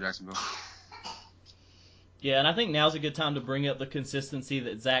outscore Jacksonville. Yeah, and I think now's a good time to bring up the consistency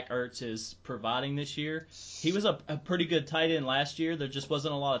that Zach Ertz is providing this year. He was a pretty good tight end last year. There just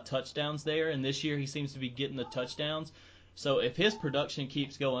wasn't a lot of touchdowns there, and this year he seems to be getting the touchdowns. So if his production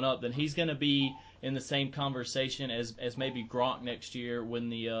keeps going up, then he's going to be in the same conversation as maybe Gronk next year when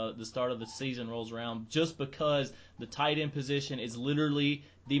the start of the season rolls around, just because the tight end position is literally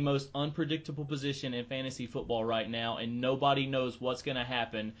the most unpredictable position in fantasy football right now, and nobody knows what's going to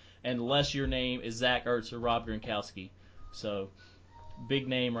happen unless your name is Zach Ertz or Rob Gronkowski. So big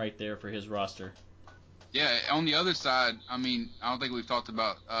name right there for his roster. Yeah, on the other side, I mean, I don't think we've talked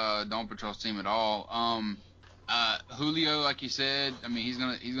about Dawn Patrol's team at all. Julio, like you said, I mean, he's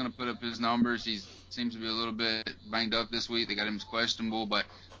gonna put up his numbers. He seems to be a little bit banged up this week. They got him as questionable, but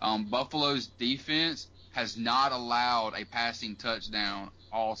Buffalo's defense has not allowed a passing touchdown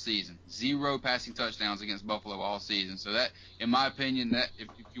all season. 0 passing touchdowns against Buffalo all season. So that, in my opinion, that if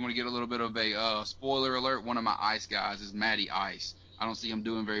you want to get a little bit of a spoiler alert, one of my ice guys is Matty Ice. I don't see him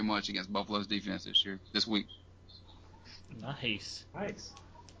doing very much against Buffalo's defense this week. Nice.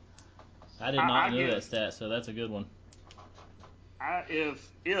 I did not know that stat, so that's a good one.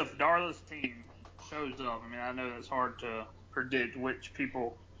 If Darla's team shows up, I mean, I know that's hard to predict which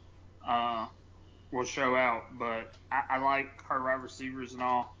people will show out, but I like her wide receivers and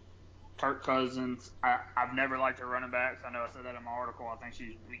all. Kirk Cousins, I've never liked her running backs. I know I said that in my article. I think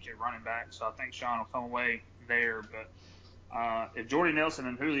she's weak at running back, so I think Sean will come away there. But if Jordy Nelson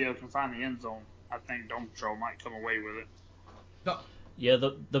and Julio can find the end zone, I think Dome Patrol might come away with it. Yeah,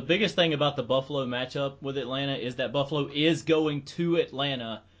 the biggest thing about the Buffalo matchup with Atlanta is that Buffalo is going to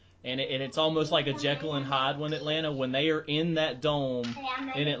Atlanta, and it's almost like a Jekyll and Hyde when they are in that dome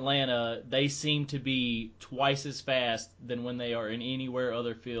in Atlanta, they seem to be twice as fast than when they are in anywhere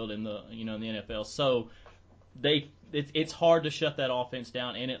other field in the in the NFL. So it's hard to shut that offense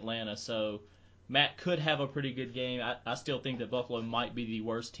down in Atlanta. So Matt could have a pretty good game. I still think that Buffalo might be the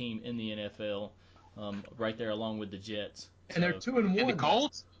worst team in the NFL, right there along with the Jets. And they're 2-1. And the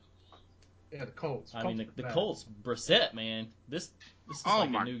Colts? Yeah, the Colts. I mean, the Colts, Brissett, man. This is a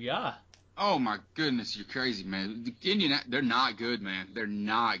new guy. Oh, my goodness. You're crazy, man. They're not good, man. They're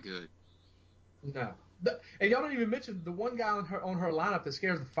not good. No. And y'all don't even mention the one guy on her lineup that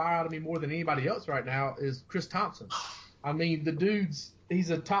scares the fire out of me more than anybody else right now is Chris Thompson. I mean, he's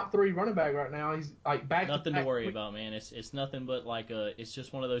a top 3 running back right now. He's like back. Nothing to worry about, man. It's nothing but it's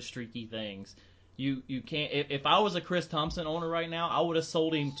just one of those streaky things. You can't. If I was a Chris Thompson owner right now, I would have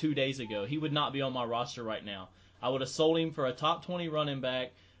sold him 2 days ago. He would not be on my roster right now. I would have sold him for a top 20 running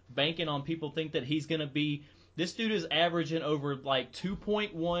back, banking on people think that he's going to be. This dude is averaging over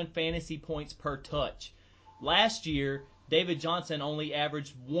 2.1 fantasy points per touch. Last year, David Johnson only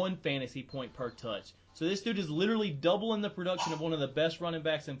averaged 1 fantasy point per touch. So this dude is literally doubling the production of one of the best running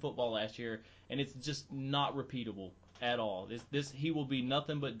backs in football last year, and it's just not repeatable at all. He will be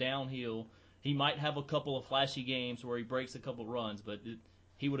nothing but downhill. He might have a couple of flashy games where he breaks a couple runs, but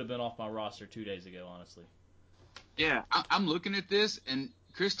he would have been off my roster 2 days ago, honestly. Yeah, I'm looking at this, and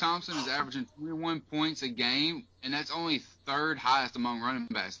Chris Thompson is averaging 21 points a game, and that's only 3rd highest among running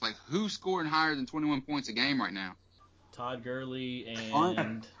backs. Who's scoring higher than 21 points a game right now? Todd Gurley and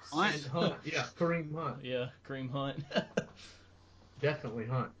Hunt. Yeah, Kareem Hunt. Yeah, Kareem Hunt. Definitely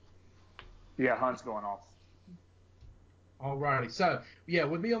Hunt. Yeah, Hunt's going off. Alrighty. So, yeah,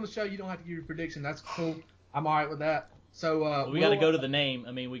 with me on the show, you don't have to give your prediction. That's cool. I'm all right with that. So, Well, we got to go to the name.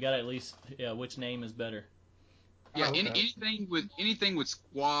 I mean, we got to at least which name is better. Yeah, okay. anything with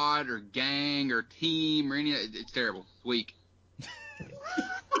squad or gang or team or it's terrible. It's weak.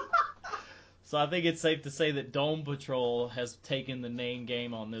 So I think it's safe to say that Dome Patrol has taken the name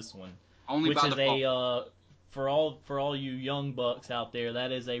game on this one. Only which by is default. For all you young bucks out there,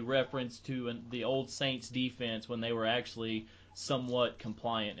 that is a reference to the old Saints defense when they were actually somewhat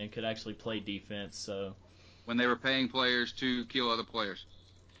compliant and could actually play defense. So When they were paying players to kill other players.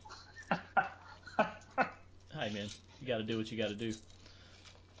 hey man, you got to do what you got to do.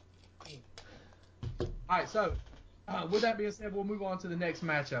 All right, so with that being said, we'll move on to the next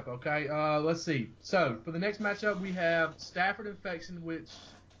matchup, okay? Let's see. So, for the next matchup, we have Stafford Infection, which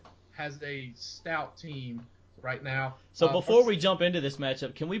has a stout team right now. So before we jump into this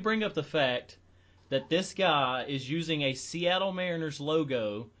matchup, can we bring up the fact that this guy is using a Seattle Mariners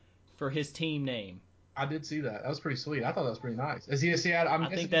logo for his team name? I did see that. That was pretty sweet. I thought that was pretty nice. Is he a Seattle?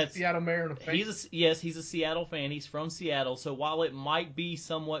 I think that's Seattle Mariner fan. He's a Seattle fan. He's from Seattle. So while it might be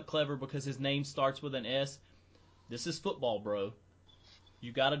somewhat clever because his name starts with an S, this is football, bro.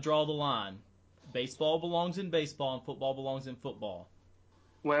 You got to draw the line. Baseball belongs in baseball, and football belongs in football.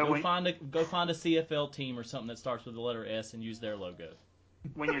 Well, go find a CFL team or something that starts with the letter S and use their logo.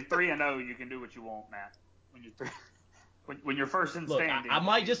 When you're 3-0, you can do what you want, Matt. When you're first in Look, standing. I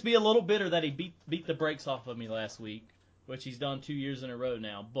might just be a little bitter that he beat the brakes off of me last week, which he's done 2 years in a row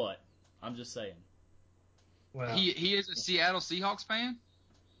now. But I'm just saying. Well, He is a Seattle Seahawks fan?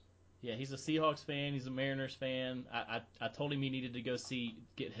 Yeah, he's a Seahawks fan. He's a Mariners fan. I told him he needed to go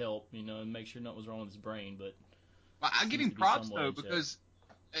get help, and make sure nothing was wrong with his brain. But I give him props though because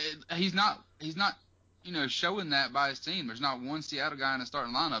he's not showing that by his team. There's not one Seattle guy in the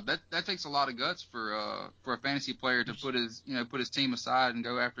starting lineup. That takes a lot of guts for a fantasy player to put his team aside and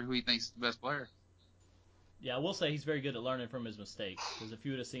go after who he thinks is the best player. Yeah, I will say he's very good at learning from his mistakes. Because if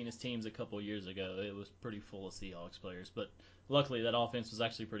you would have seen his teams a couple of years ago, it was pretty full of Seahawks players. But luckily, that offense was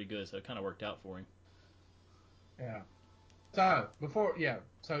actually pretty good, so it kind of worked out for him. Yeah. So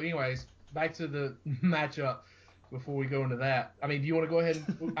anyways, back to the matchup before we go into that. I mean, do you want to go ahead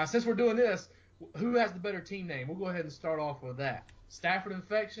and since we're doing this, who has the better team name? We'll go ahead and start off with that. Stafford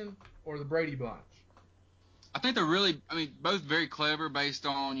Infection or the Brady Bunch? I think they're both very clever based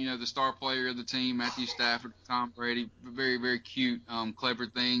on, the star player of the team, Matthew Stafford, Tom Brady. Very, very cute, clever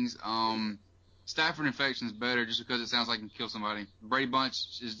things. Stafford Infection is better just because it sounds like it can kill somebody. Brady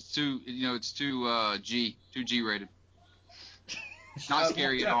Bunch is too G rated. Not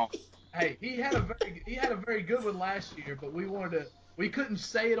scary at all. Hey, he had a very good one last year, but we couldn't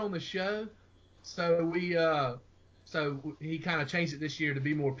say it on the show, so he kind of changed it this year to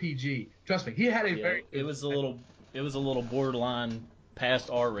be more PG. Trust me, he had a very. It was a little borderline past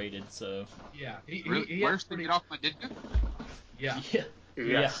R rated, so. Yeah, Really? Worse than Get Off My Dick? Yeah.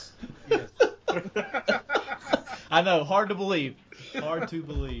 Yes. Yes. I know, hard to believe.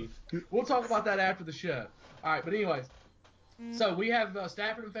 We'll talk about that after the show. All right, but anyways, so we have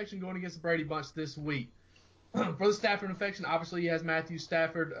Stafford Infection going against the Brady Bunch this week. For the Stafford Infection, obviously he has Matthew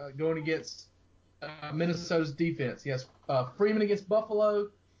Stafford going against Minnesota's defense. He has Freeman against Buffalo,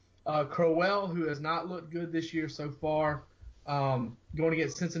 Crowell, who has not looked good this year so far, going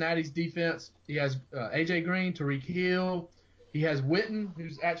against Cincinnati's defense. He has A.J. Green, Tariq Hill. He has Witten,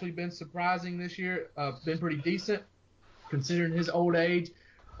 who's actually been surprising this year, been pretty decent considering his old age.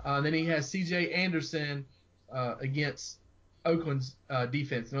 Then he has C.J. Anderson against Oakland's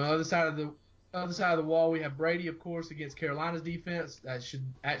defense. And on the other side of the wall, we have Brady, of course, against Carolina's defense. That should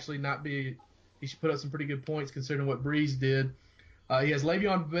actually not be. He should put up some pretty good points considering what Breeze did. He has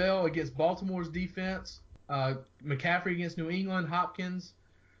Le'Veon Bell against Baltimore's defense. McCaffrey against New England. Hopkins,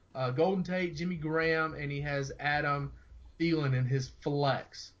 Golden Tate, Jimmy Graham, and he has Adam Thielen in his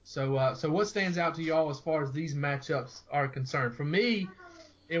flex. So what stands out to y'all as far as these matchups are concerned? For me,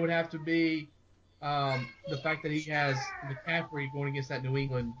 it would have to be the fact that he has McCaffrey going against that New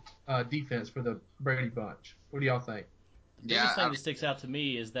England defense for the Brady Bunch. What do y'all think? The biggest thing that sticks out to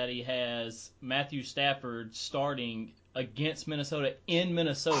me is that he has Matthew Stafford starting against Minnesota in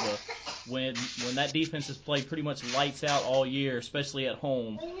Minnesota when that defense has played pretty much lights out all year, especially at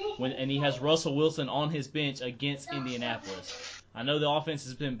home, and he has Russell Wilson on his bench against Indianapolis. I know the offense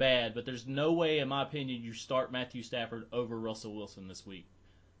has been bad, but there's no way, in my opinion, you start Matthew Stafford over Russell Wilson this week.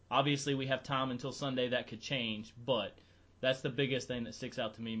 Obviously, we have time until Sunday. That could change, but that's the biggest thing that sticks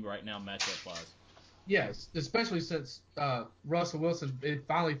out to me right now matchup-wise. Yes, especially since Russell Wilson, it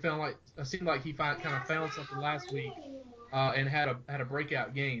finally seemed like he kind of found something last week and had a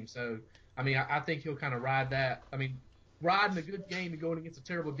breakout game. So I mean, I think he'll kind of ride that. I mean, riding a good game and going against a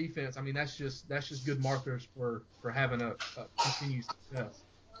terrible defense. I mean, that's just good markers for having a continued success.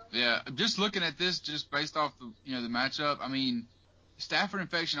 Yeah, just looking at this, just based off the the matchup. I mean, Stafford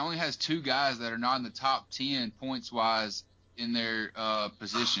Infection only has 2 guys that are not in the top 10 points wise in their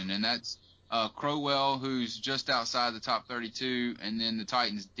position, and that's Crowell, who's just outside the top 32, and then the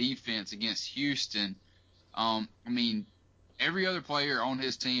Titans defense against Houston. I mean, every other player on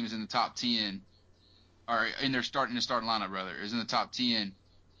his team is in the top 10, or in their starting lineup rather, is in the top 10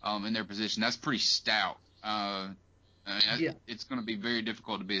 in their position. That's pretty stout. Yeah. It's going to be very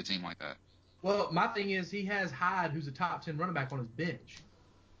difficult to beat a team like that. Well, my thing is he has Hyde, who's a top 10 running back on his bench.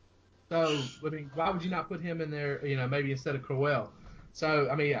 So, I mean, why would you not put him in there, maybe instead of Crowell? So,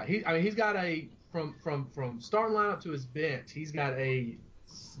 I mean, yeah, he's got from starting lineup to his bench, he's got a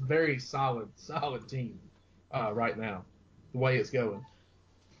very solid team right now, the way it's going.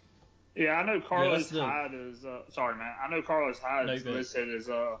 Yeah, I know Carlos Hyde is. Sorry, man. I know Carlos Hyde is listed as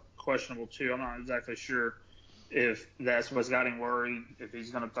questionable too. I'm not exactly sure if that's what's got him worried, if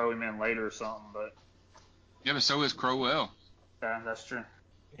he's going to throw him in later or something. But yeah, but so is Crowell. Yeah, that's true.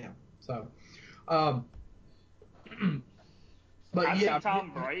 Yeah. So, but I see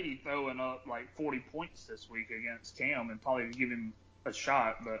Tom Brady throwing up like 40 points this week against Cam and probably give him a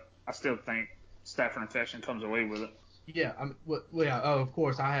shot. But I still think Stafford Infection comes away with it. Yeah, of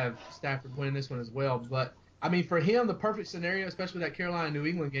course, I have Stafford winning this one as well. But, I mean, for him, the perfect scenario, especially that Carolina-New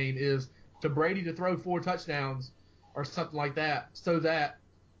England game, is to Brady to throw 4 touchdowns or something like that so that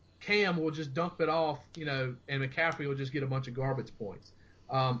Cam will just dump it off, and McCaffrey will just get a bunch of garbage points.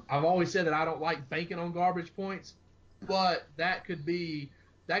 I've always said that I don't like banking on garbage points, but that could be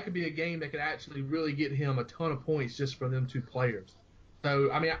a game that could actually really get him a ton of points just for them 2 players.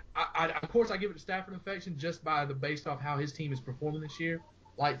 So, I mean, I of course I give it to Stafford Infection just based off how his team is performing this year,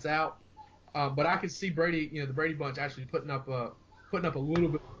 lights out. But I could see Brady, the Brady bunch actually putting up a little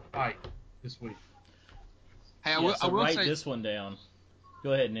bit of a fight this week. Hey, I will write this one down.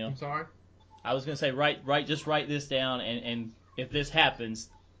 Go ahead, Neal. I'm sorry. I was gonna say just write this down, and if this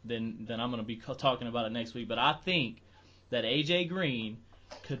happens, then I'm gonna be talking about it next week. But I think that AJ Green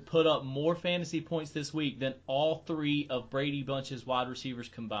could put up more fantasy points this week than all 3 of Brady Bunch's wide receivers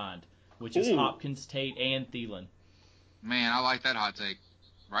combined, which is Hopkins, Tate, and Thielen. Man, I like that hot take.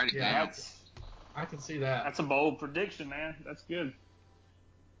 Write it down. I can see that. That's a bold prediction, man. That's good.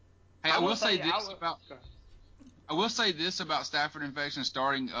 Hey, I will say this about Stafford Infection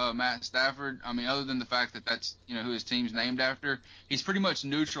starting Matt Stafford. I mean, other than the fact that that's who his team's named after, he's pretty much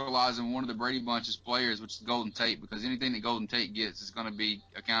neutralizing one of the Brady Bunch's players, which is Golden Tate, because anything that Golden Tate gets is going to be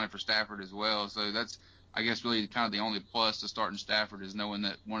accounted for Stafford as well. So that's, I guess, really kind of the only plus to starting Stafford is knowing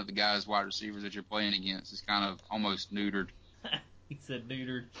that one of the guys, wide receivers that you're playing against, is kind of almost neutered. He said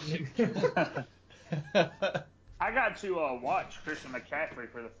neutered. I got to watch Christian McCaffrey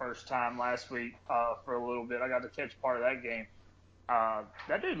for the first time last week for a little bit. I got to catch part of that game.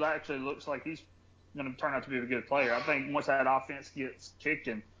 That dude actually looks like he's going to turn out to be a good player. I think once that offense gets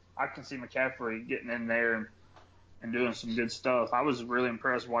kicking, I can see McCaffrey getting in there and doing some good stuff. I was really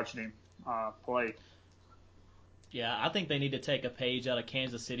impressed watching him play. Yeah, I think they need to take a page out of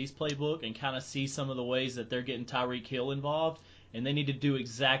Kansas City's playbook and kind of see some of the ways that they're getting Tyreek Hill involved, and they need to do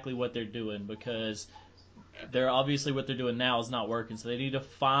exactly what they're doing because they're obviously what they're doing now is not working. So they need to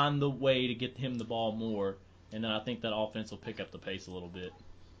find the way to get him the ball more, and then I think that offense will pick up the pace a little bit.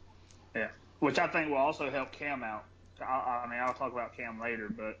 Yeah, which I think will also help Cam out. I mean, I'll talk about Cam later,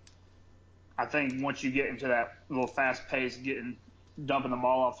 but I think once you get into that little fast pace, dumping the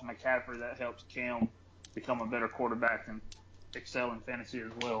ball off to McCaffrey, that helps Cam become a better quarterback and excel in fantasy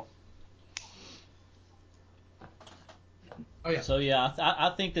as well. Oh yeah. So yeah,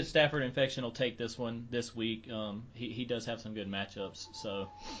 I think that Stafford Infection will take this one this week. He does have some good matchups, so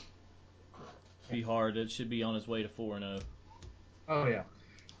it'll be hard. It should be on his way to 4-0. Oh yeah.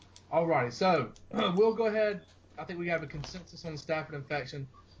 Alrighty, so we'll go ahead. I think we have a consensus on the Stafford Infection,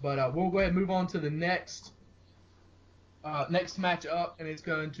 but we'll go ahead and move on to the next matchup, and it's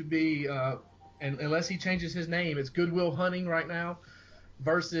going to be, and unless he changes his name, it's Goodwill Hunting right now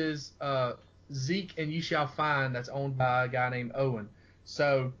versus Zeke and You Shall Find, that's owned by a guy named Owen.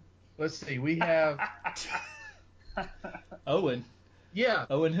 So let's see, we have Owen. Yeah.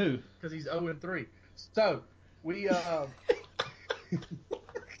 Owen who? Because he's 0-3. So we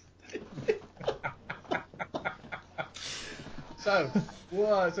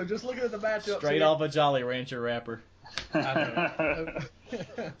So just looking at the matchup. Straight off a Jolly Rancher wrapper.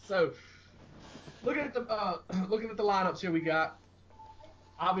 So looking at the lineups here, we got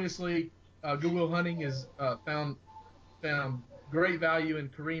obviously Goodwill Hunting is found found great value in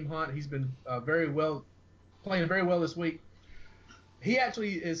Kareem Hunt. He's been playing very well this week. He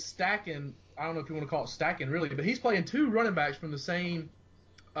actually is stacking. I don't know if you want to call it stacking, really, but he's playing 2 running backs from the same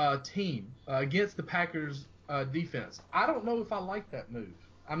team against the Packers defense. I don't know if I like that move.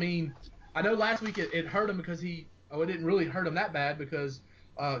 I mean, I know last week it hurt him because it didn't really hurt him that bad because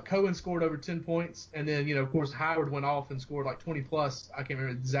Cohen scored over 10 points, and then, of course, Howard went off and scored like 20 plus. I can't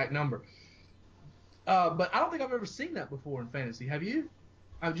remember the exact number. But I don't think I've ever seen that before in fantasy. Have you?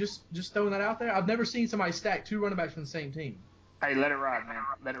 I'm just throwing that out there. I've never seen somebody stack 2 running backs from the same team. Hey, let it ride, man.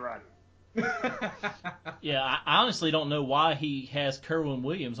 Let it ride. Yeah, I honestly don't know why he has Kerwin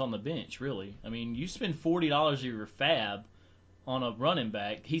Williams on the bench, really. I mean, you spend $40 of your fab on a running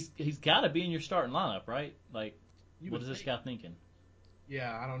back. He's got to be in your starting lineup, right? Like, what is this guy thinking?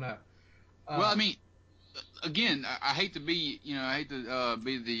 Yeah, I don't know. Well, I mean, again, I hate to be,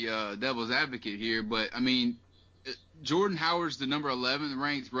 be the devil's advocate here, but I mean, Jordan Howard's the number 11th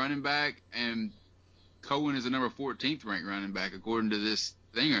ranked running back, and Cohen is the number 14th ranked running back according to this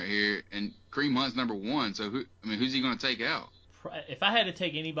thing right here, and Kareem Hunt's number 1. So who's he going to take out? If I had to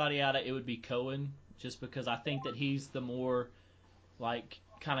take anybody out, it would be Cohen, just because I think that he's the more like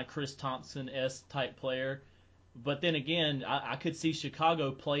kind of Chris Thompson-esque type player. But then again, I could see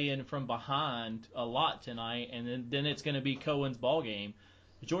Chicago playing from behind a lot tonight, and then it's going to be Cohen's ball game.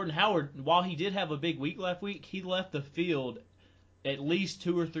 Jordan Howard, while he did have a big week last week, he left the field at least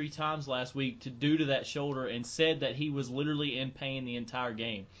 2 or 3 times last week due to that shoulder, and said that he was literally in pain the entire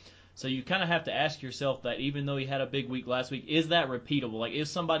game. So you kind of have to ask yourself that even though he had a big week last week, is that repeatable? Like, is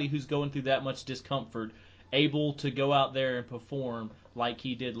somebody who's going through that much discomfort able to go out there and perform like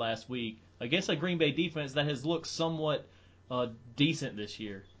he did last week against a Green Bay defense that has looked somewhat decent this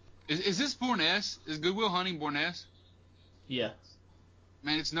year? Is this Borness? Is Goodwill Hunting Borness? Yeah.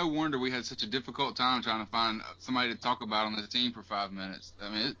 Man, it's no wonder we had such a difficult time trying to find somebody to talk about on the team for 5 minutes. I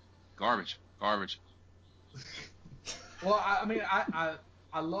mean, garbage. Well, I mean,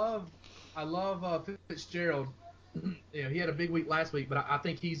 I love Fitzgerald. He had a big week last week, but I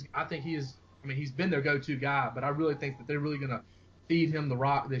think he is. I mean, he's been their go-to guy, but I really think that they're really going to feed him the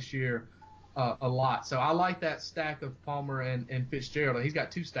rock this year a lot. So I like that stack of Palmer and Fitzgerald. And he's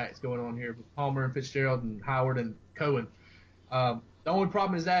got 2 stacks going on here with Palmer and Fitzgerald and Howard and Cohen. The only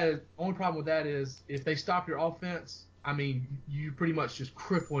problem with that is if they stop your offense, I mean, you pretty much just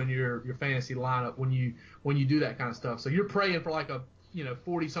crippling your fantasy lineup when you do that kind of stuff. So you're praying for like a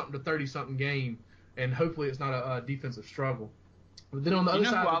 40-something to 30-something game, and hopefully it's not a defensive struggle. But then on the other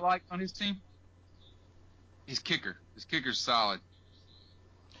side, who I like on his team? His kicker. His kicker's solid.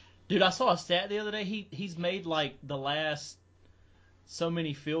 Dude, I saw a stat the other day. He's made like the last so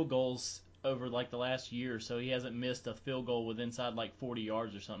many field goals over like the last year, so he hasn't missed a field goal with inside like 40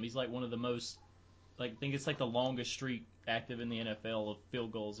 yards or something. He's like one of the most, like, I think it's like the longest streak active in the NFL of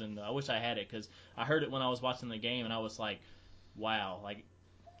field goals, and I wish I had it because I heard it when I was watching the game, and I was like, wow, like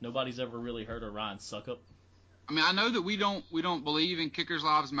nobody's ever really heard of Ryan Suckup. I mean, I know that we don't believe in kickers'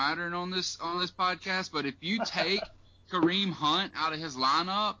 lives mattering on this podcast, but if you take Kareem Hunt out of his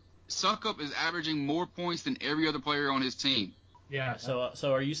lineup, Suckup is averaging more points than every other player on his team. Yeah. So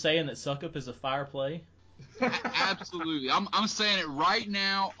are you saying that Suckup is a fire play? Absolutely. I'm saying it right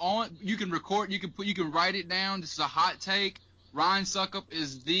now. You can record. You can write it down. This is a hot take. Ryan Suckup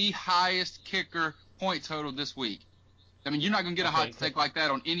is the highest kicker point total this week. I mean, you're not gonna get a hot take like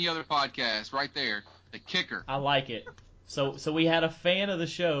that on any other podcast. Right there, the kicker. I like it. So we had a fan of the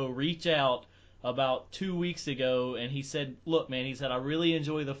show reach out about 2 weeks ago, and he said, look, man, he said, I really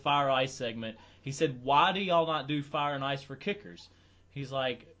enjoy the Fire Ice segment. He said, why do y'all not do Fire and Ice for kickers? He's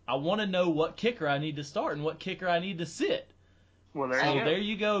like, I want to know what kicker I need to start and what kicker I need to sit. Well, there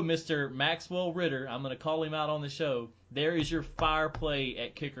you go, Mr. Maxwell Ritter. I'm going to call him out on the show. There is your fire play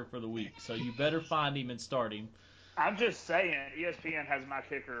at kicker for the week. So you better find him and start him. I'm just saying, ESPN has my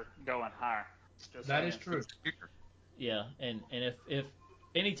kicker going higher. That is true. Yeah, and if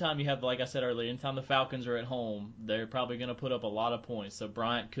anytime you have, like I said earlier, anytime the Falcons are at home, they're probably going to put up a lot of points. So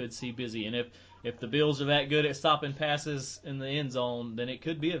Bryant could see busy. And if the Bills are that good at stopping passes in the end zone, then it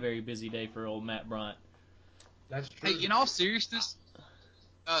could be a very busy day for old Matt Bryant. That's true. Hey, in all seriousness,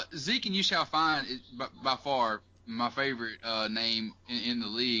 Zeke and You Shall Find is by far my favorite name in the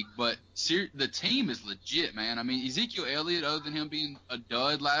league. But the team is legit, man. I mean, Ezekiel Elliott, other than him being a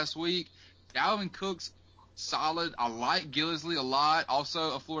dud last week, Dalvin Cook's solid. I like Gillisley a lot.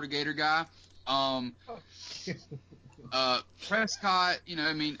 Also a Florida Gator guy. Prescott,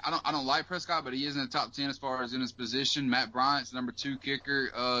 I mean, I don't like Prescott, but he is in the top 10 as far as in his position. Matt Bryant's number 2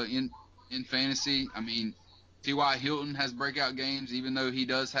 kicker in fantasy. I mean, T.Y. Hilton has breakout games, even though he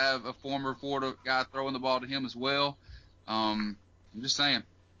does have a former Florida guy throwing the ball to him as well. I'm just saying,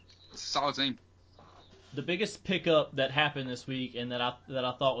 it's a solid team. The biggest pickup that happened this week, and that I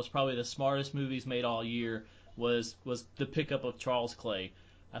thought was probably the smartest move he's made all year, was the pickup of Charles Clay.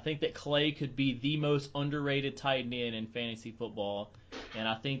 I think that Clay could be the most underrated tight end in fantasy football, and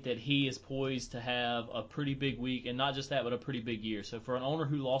I think that he is poised to have a pretty big week, and not just that, but a pretty big year. So for an owner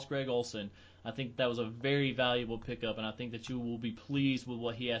who lost Greg Olsen, I think that was a very valuable pickup, and I think that you will be pleased with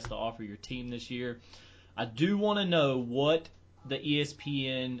what he has to offer your team this year. I do want to know what the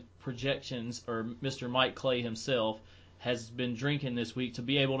ESPN projections, or Mr. Mike Clay himself, has been drinking this week to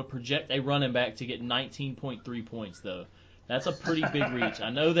be able to project a running back to get 19.3 points, though. That's a pretty big reach. I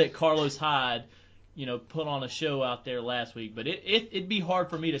know that Carlos Hyde, put on a show out there last week, but it'd be hard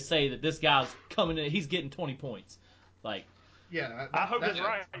for me to say that this guy's coming in, he's getting 20 points. Like, Yeah, I hope he's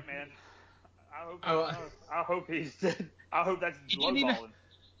right, man. I hope that's lowballing.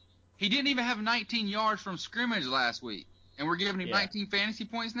 He didn't even have 19 yards from scrimmage last week, and we're giving him 19 fantasy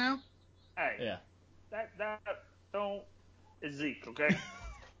points now? Hey, yeah. That don't is Zeke, okay?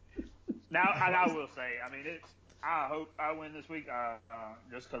 Now, and I will say, I mean, I hope I win this week,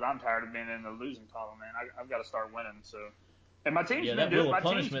 just because I'm tired of being in the losing column, man. I've got to start winning, so. And my team's been doing. Wheel of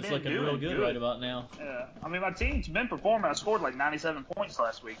punishment's looking real good right about now. Yeah, I mean, my team's been performing. I scored like 97 points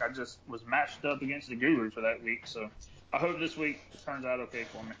last week. I just was matched up against the Guru for that week, so I hope this week turns out okay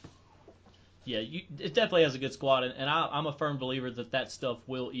for me. Yeah, it definitely has a good squad, and I'm a firm believer that stuff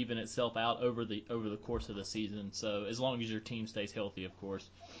will even itself out over the course of the season. So as long as your team stays healthy, of course.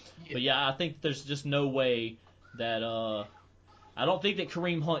 Yeah. But yeah, I think there's just no way that I don't think that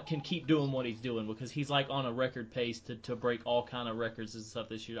Kareem Hunt can keep doing what he's doing, because he's like on a record pace to break all kind of records and stuff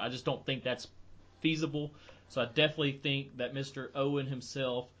this year. I just don't think that's feasible. So I definitely think that Mr. Owen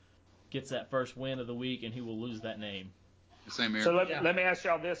himself gets that first win of the week, and he will lose that name. Same here. So let me ask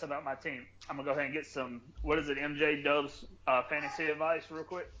y'all this about my team. I'm going to go ahead and get some, MJ Dubs fantasy advice real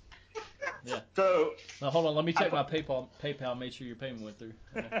quick. Yeah. So now, hold on. Let me check my PayPal. Make sure your payment went through.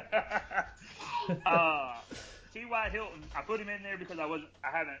 T.Y. Hilton, I put him in there because I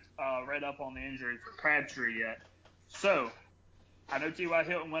haven't read up on the injury for Crabtree yet. So I know T.Y.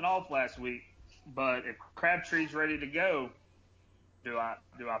 Hilton went off last week, but if Crabtree's ready to go, do I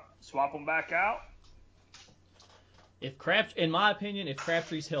swap him back out? In my opinion, if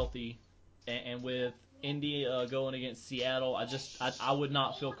Crabtree's healthy, and with Indy going against Seattle, I would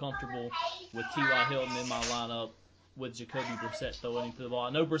not feel comfortable with T.Y. Hilton in my lineup with Jacoby Brissett throwing into the ball. I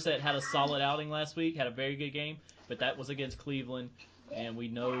know Brissett had a solid outing last week, had a very good game, but that was against Cleveland, and we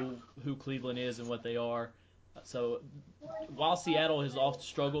know who Cleveland is and what they are. So while Seattle has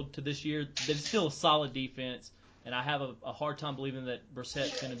struggled to this year, there's still a solid defense, and I have a hard time believing that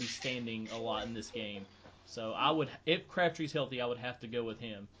Brissett's going to be standing a lot in this game. So if Crabtree's healthy, I would have to go with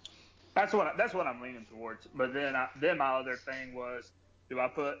him. That's what I'm leaning towards. But then my other thing was, do I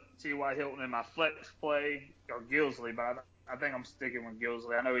put T.Y. Hilton in my flex play or Gilsley? But I think I'm sticking with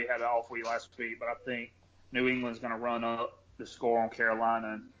Gilsley. I know he had an off week last week, but I think New England's going to run up the score on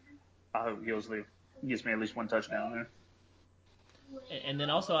Carolina, and I hope Gilsley gets me at least one touchdown there. And then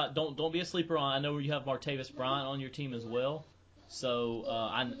also, don't be a sleeper on. I know you have Martavis Bryant on your team as well. So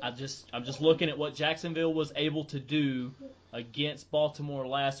I'm just looking at what Jacksonville was able to do against Baltimore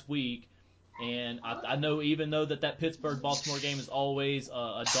last week, and I know even though that Pittsburgh-Baltimore game is always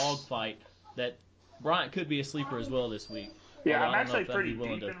a dogfight, that Bryant could be a sleeper as well this week. Yeah, I'm actually pretty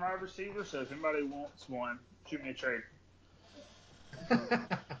deep in wide receiver, so if anybody wants one, shoot me a trade. Hey,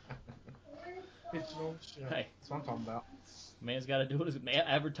 that's what I'm talking about. Man's got to do it.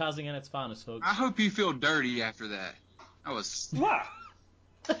 Advertising at its finest, folks. I hope you feel dirty after that. That was. What?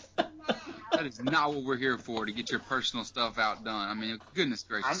 That is not what we're here for, to get your personal stuff outdone. I mean, goodness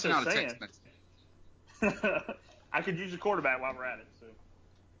gracious. I'm Send just out a saying. text message. I could use a quarterback while we're at it. So.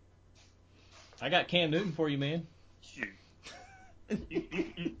 I got Cam Newton for you, man. Shoot.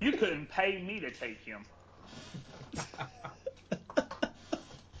 You couldn't pay me to take him.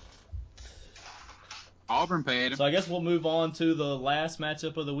 Auburn paid him. So I guess we'll move on to the last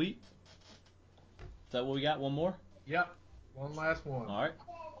matchup of the week. Is that what we got? One more? Yep. One last one. All right.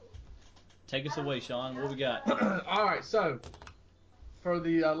 Take us away, Sean. What we got? All right. So for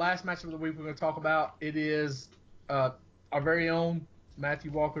the last matchup of the week, we're going to talk about it is our very own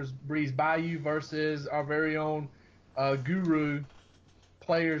Matthew Walker's Breeze Bayou versus our very own Guru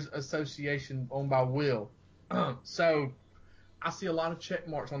Players Association owned by Will. So I see a lot of check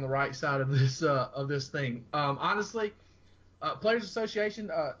marks on the right side of this thing. Honestly, Players Association,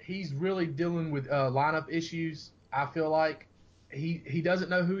 he's really dealing with lineup issues. I feel like he doesn't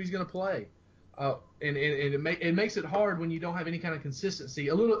know who he's going to play, and it makes it hard when you don't have any kind of consistency.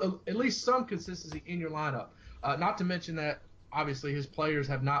 At least some consistency in your lineup. Not to mention that obviously his players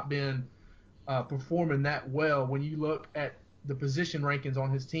have not been performing that well. When you look at the position rankings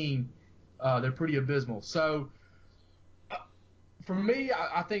on his team, they're pretty abysmal. So for me,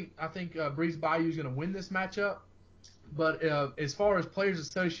 I think Breeze Bayou is going to win this matchup. But as far as Players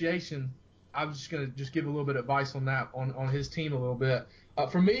Association, I'm just going to give a little bit of advice on that, on his team a little bit.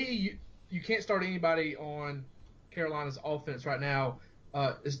 For me, you can't start anybody on Carolina's offense right now,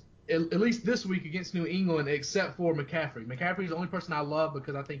 at least this week against New England, except for McCaffrey. McCaffrey's the only person I love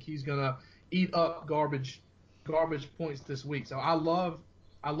because I think he's going to eat up garbage points this week. So I love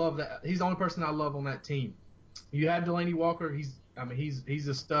that. He's the only person I love on that team. You have Delaney Walker. He's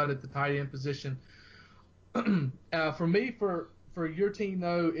a stud at the tight end position. For me, for your team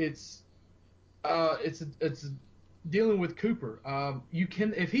though, it's dealing with Cooper. You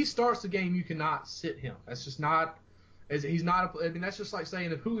can, if he starts the game, you cannot sit him. That's just not. He's not. I mean, that's just like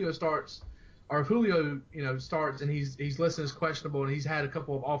saying if Julio starts, or if Julio starts and he's listed as questionable and he's had a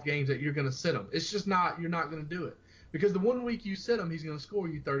couple of off games, that you're going to sit him. It's just not. You're not going to do it because the one week you sit him, he's going to score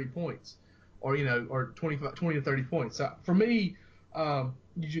you 30 points, or 20 to 30 points. So for me,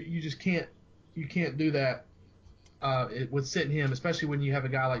 you just can't. You can't do that with sitting him, especially when you have a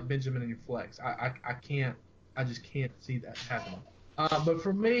guy like Benjamin in your flex. I just can't see that happening. But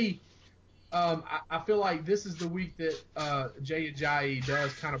for me, I feel like this is the week that Jay Ajayi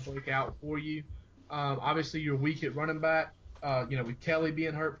does kind of break out for you. Obviously, you're weak at running back. With Kelly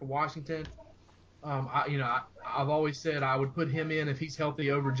being hurt for Washington, I've always said I would put him in if he's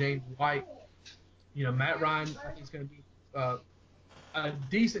healthy over James White. Matt Ryan, I think is going to do a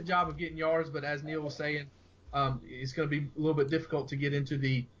decent job of getting yards, but as Neal was saying, it's going to be a little bit difficult to get into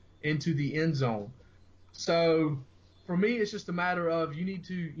the end zone. So for me, it's just a matter of you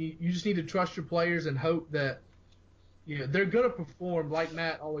just need to trust your players and hope that they're going to perform. Like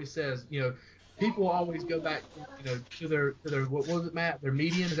Matt always says, people always go back to their what was it, Matt? Their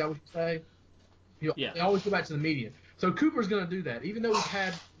median, is that what you say? Yeah. They always go back to the median. So Cooper's going to do that, even though he's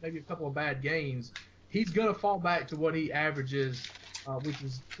had maybe a couple of bad games. He's going to fall back to what he averages, which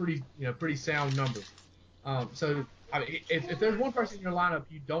is pretty sound numbers. So I mean, if there's one person in your lineup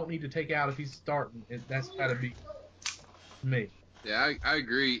you don't need to take out if he's starting, that's got to be me. Yeah, I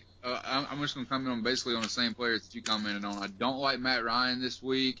agree. I'm just going to comment on basically on the same players that you commented on. I don't like Matt Ryan this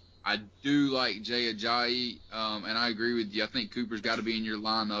week. I do like Jay Ajayi, and I agree with you. I think Cooper's got to be in your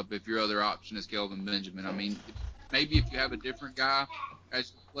lineup if your other option is Kelvin Benjamin. I mean, maybe if you have a different guy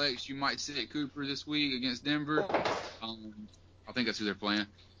as your flex, you might sit Cooper this week against Denver. I think that's who they're playing.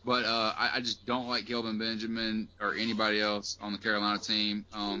 But I just don't like Kelvin Benjamin or anybody else on the Carolina team.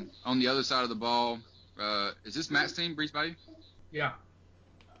 On the other side of the ball, is this Matt's team, Breeze Bayou? Yeah.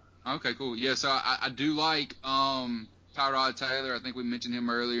 Okay, cool. Yeah, so I do like Tyrod Taylor. I think we mentioned him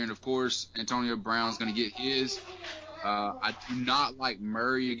earlier. And, of course, Antonio Brown's going to get his. I do not like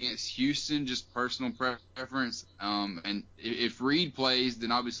Murray against Houston, just personal preference. And if Reed plays,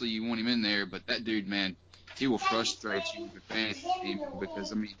 then obviously you want him in there. But that dude, man, he will frustrate you with your fantasy team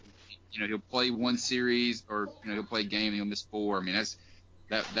because, I mean, he'll play one series or, he'll play a game and he'll miss 4. I mean,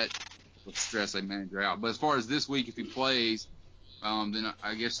 that will stress a manager out. But as far as this week, if he plays, then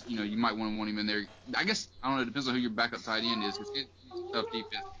I guess, you might want him in there. I guess, I don't know, it depends on who your backup tight end is because it's a tough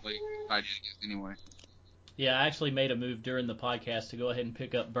defense to play tight end against anyway. Yeah, I actually made a move during the podcast to go ahead and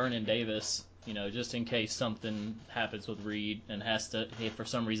pick up Vernon Davis, just in case something happens with Reed and if for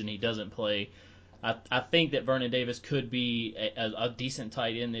some reason he doesn't play. I think that Vernon Davis could be a decent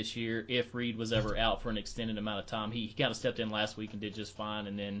tight end this year if Reed was ever out for an extended amount of time. He kind of stepped in last week and did just fine,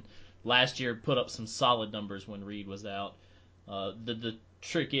 and then last year put up some solid numbers when Reed was out. The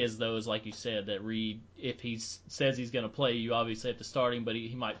trick is, though, is like you said, that Reed, if he says he's going to play, you obviously have to start him, but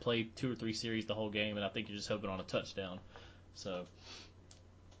he might play 2 or 3 series the whole game, and I think you're just hoping on a touchdown. So,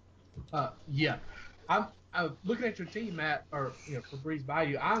 yeah, I'm looking at your team, Matt, or for Breeze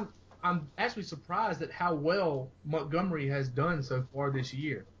Bayou. I'm actually surprised at how well Montgomery has done so far this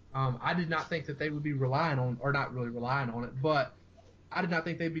year. I did not think that they would be relying on, or not really relying on it, but I did not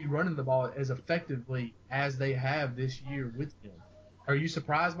think they'd be running the ball as effectively as they have this year with him. Are you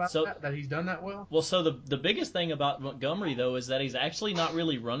surprised by that he's done that well? Well, so the biggest thing about Montgomery, though, is that he's actually not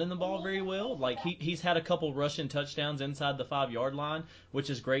really running the ball very well. Like, he's had a couple rushing touchdowns inside the 5-yard line, which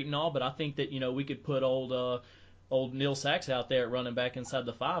is great and all, but I think that, we could put old Neal Saksa out there running back inside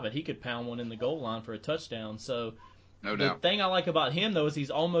the 5, and he could pound one in the goal line for a touchdown. So No The doubt. thing I like about him, though, is he's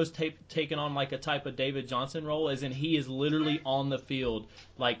almost taken on like a type of David Johnson role, as in he is literally on the field.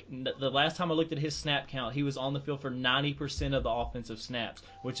 Like, the last time I looked at his snap count, he was on the field for 90% of the offensive snaps,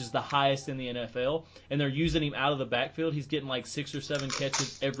 which is the highest in the NFL. And they're using him out of the backfield. He's getting like 6 or 7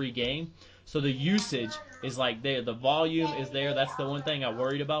 catches every game. So the usage is like there. The volume is there. That's the one thing I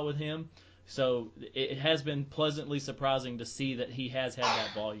worried about with him. So it has been pleasantly surprising to see that he has had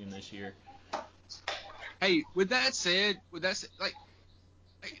that volume this year. Hey, with that said, like,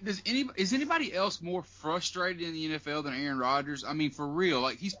 is anybody else more frustrated in the NFL than Aaron Rodgers? I mean, for real,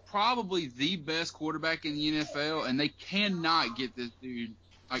 like, he's probably the best quarterback in the NFL, and they cannot get this dude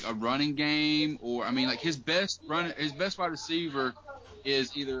like a running game, or I mean, like his best wide receiver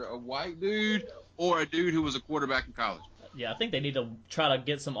is either a white dude or a dude who was a quarterback in college. Yeah, I think they need to try to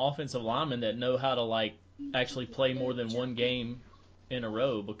get some offensive linemen that know how to like actually play more than one game in a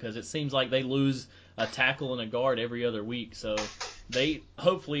row, because it seems like they lose a tackle and a guard every other week. So they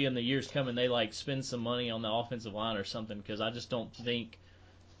hopefully in the years coming they like spend some money on the offensive line or something, because I just don't think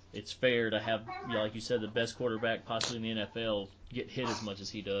it's fair to have, you know, like you said, the best quarterback possibly in the NFL get hit as much as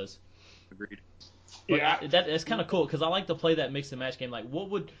he does. Agreed. But Yeah. that's kind of cool, because I like to play that mix and match game. Like, what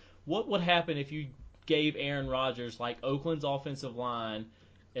would happen if you gave Aaron Rodgers like Oakland's offensive line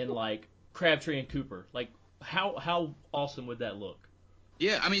and like Crabtree and Cooper? Like, how awesome would that look?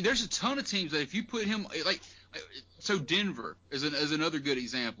 Yeah, I mean, there's a ton of teams that if you put him so Denver is another good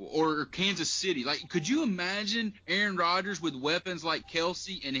example, or Kansas City. Like, could you imagine Aaron Rodgers with weapons like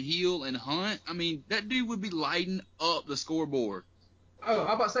Kelsey and Hill and Hunt? I mean, that dude would be lighting up the scoreboard. Oh,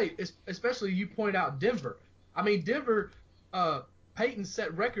 I'm about to say, especially you point out Denver. I mean, Denver, Peyton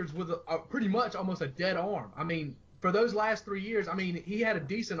set records with pretty much almost a dead arm. I mean, for those last 3 years, I mean, he had a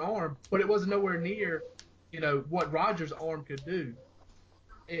decent arm, but it was nowhere near, what Rodgers' arm could do.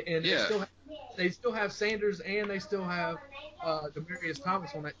 And Yeah. they still have Sanders, and they still have Demaryius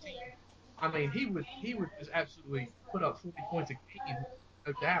Thomas on that team. I mean, he would just absolutely put up 40 points a game,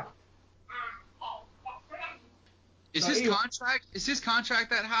 no doubt. Is his contract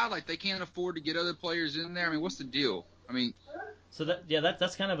that high? Like, they can't afford to get other players in there? I mean, what's the deal? I mean, So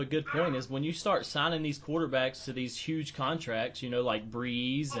that's kind of a good point, is when you start signing these quarterbacks to these huge contracts, like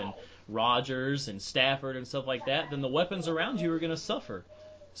Breeze and Rodgers and Stafford and stuff like that, then the weapons around you are going to suffer.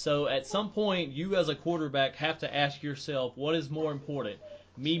 So at some point, you as a quarterback have to ask yourself, what is more important?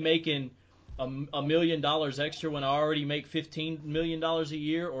 Me making $1 million extra when I already make $15 million a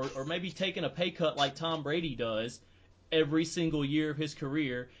year, or maybe taking a pay cut like Tom Brady does every single year of his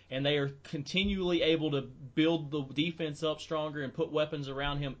career, and they are continually able to build the defense up stronger and put weapons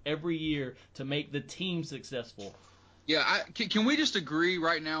around him every year to make the team successful. yeah, can we just agree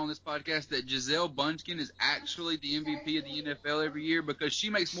right now on this podcast that Gisele Bündchen is actually the MVP of the NFL every year, because she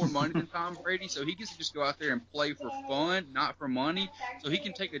makes more money than Tom Brady, so he gets to just go out there and play for fun, not for money, so he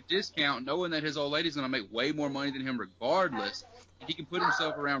can take a discount knowing that his old lady's going to make way more money than him regardless, and he can put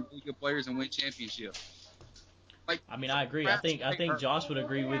himself around really good players and win championships. Like, I mean, I agree. I think Josh would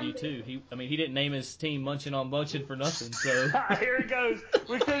agree with you too. He didn't name his team Munchin on Munchin for nothing. So Here it goes.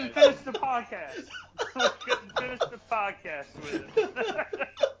 We couldn't finish the podcast. With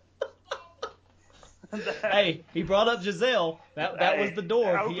it. Hey, he brought up Giselle. That was the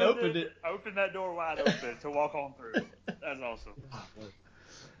door. He opened it. Opened that door wide open to walk on through. That's awesome.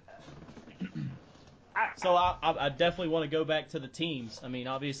 So I definitely want to go back to the teams. I mean,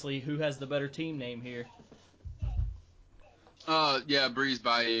 obviously, who has the better team name here? Yeah, Breeze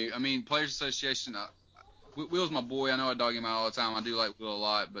Bayou. I mean, Players Association. Will's my boy. I know I dog him out all the time. I do like Will a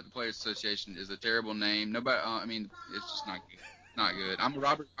lot, but the Players Association is a terrible name. Nobody. I mean, it's just not good. Not good. I'm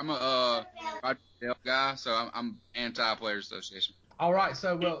a Roger Dale guy, so I'm anti Players Association. All right,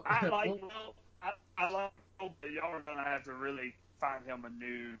 so well, I like Will, but y'all are gonna have to really find him a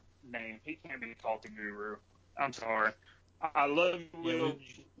new name. He can't be called the Guru. I'm sorry. I love Will,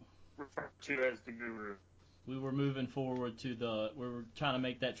 referred to as the Guru. We were moving forward we were trying to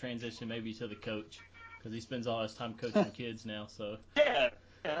make that transition maybe to the coach, because he spends all his time coaching kids now. So Yeah,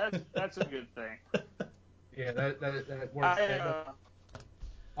 that's a good thing. Yeah, that works.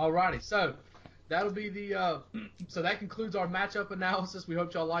 All righty, so that'll be so that concludes our matchup analysis. We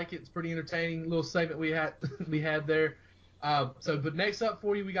hope y'all like it. It's pretty entertaining little segment we had there. But next up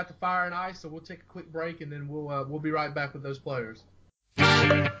for you, we got the Fire and Ice. So we'll take a quick break, and then we'll be right back with those players.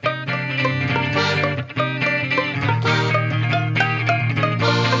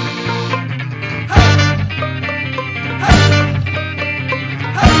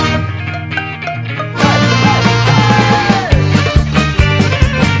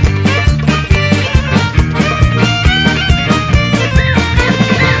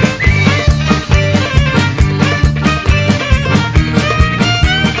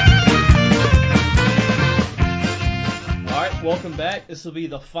 back. This will be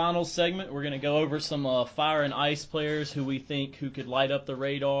the final segment. We're going to go over some fire and ice players who we think who could light up the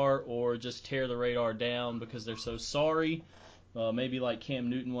radar or just tear the radar down because they're so sorry, maybe like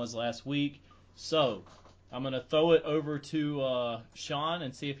Cam Newton was last week. So I'm going to throw it over to Sean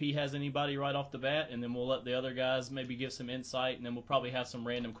and see if he has anybody right off the bat, and then we'll let the other guys maybe give some insight, and then we'll probably have some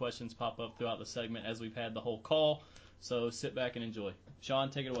random questions pop up throughout the segment as we've had the whole call. So sit back and enjoy. Sean,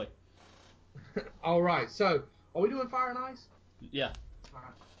 take it away. All right, so are we doing fire and ice? Yeah.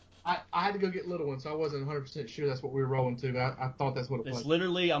 I had to go get little one, so I wasn't 100% sure that's what we were rolling to. I thought that's what it was. It's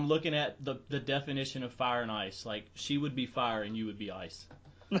literally, I'm looking at the definition of fire and ice. Like, she would be fire and you would be ice.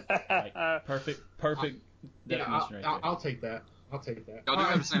 Like, perfect definition right there. I'll take that. I'll take that. Y'all do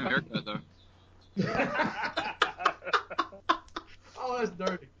have the same haircut, though. Oh, that's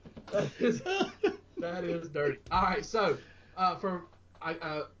dirty. That is dirty. All right, so I'm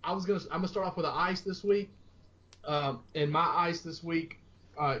gonna start off with an ice this week. And my ice this week,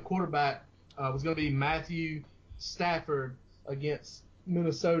 quarterback, was gonna be Matthew Stafford against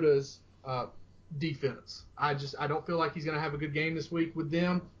Minnesota's defense. I don't feel like he's gonna have a good game this week with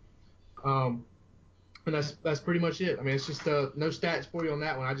them. And that's pretty much it. I mean, it's just no stats for you on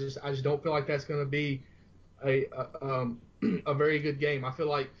that one. I just don't feel like that's going to be a very good game. I feel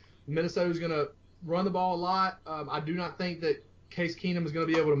like Minnesota's going to run the ball a lot. I do not think that Case Keenum is going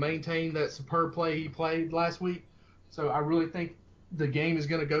to be able to maintain that superb play he played last week. So I really think the game is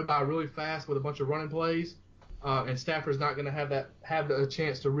going to go by really fast with a bunch of running plays, and Stafford's not going to have a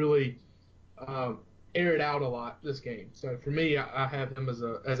chance to really air it out a lot this game. So for me, I have him as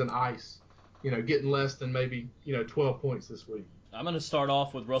an ice. Getting less than maybe 12 points this week. I'm going to start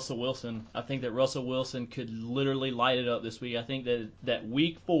off with Russell Wilson. I think that Russell Wilson could literally light it up this week. I think that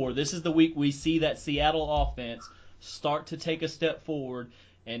week 4, this is the week we see that Seattle offense start to take a step forward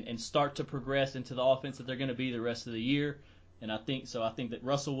and start to progress into the offense that they're going to be the rest of the year. And I think that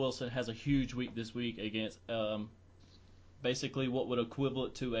Russell Wilson has a huge week this week against basically what would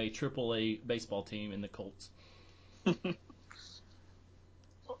equivalent to a AAA baseball team in the Colts.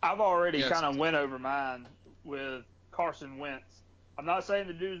 I've already kind of went over mine with Carson Wentz. I'm not saying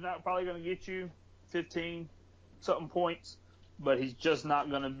the dude's not probably going to get you 15-something points, but he's just not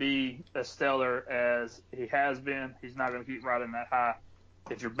going to be as stellar as he has been. He's not going to keep riding that high.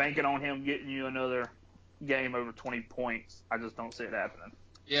 If you're banking on him getting you another game over 20 points, I just don't see it happening.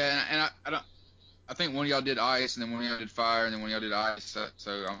 Yeah, and I think one of y'all did ice, and then one of y'all did fire, and then one of y'all did ice.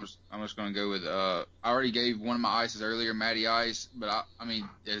 So I'm just going to go with I already gave one of my ices earlier, Matty Ice, but I mean,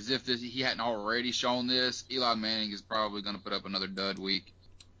 as if he hadn't already shown this, Eli Manning is probably going to put up another dud week.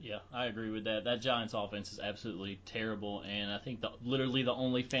 Yeah, I agree with that. That Giants offense is absolutely terrible, and I think literally the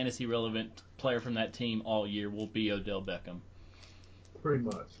only fantasy relevant player from that team all year will be Odell Beckham. Pretty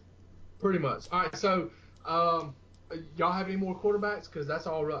much. All right, so y'all have any more quarterbacks? Because that's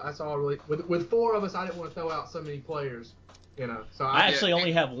all really. With 4 of us, I didn't want to throw out so many players. So I actually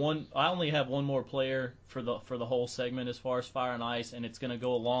only have one. I only have one more player for the whole segment as far as fire and ice, and it's going to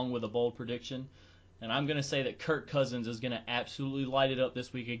go along with a bold prediction. And I'm going to say that Kirk Cousins is going to absolutely light it up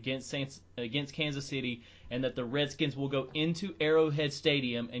this week against Kansas City, and that the Redskins will go into Arrowhead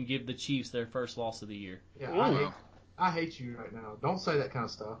Stadium and give the Chiefs their first loss of the year. Yeah, I hate you right now. Don't say that kind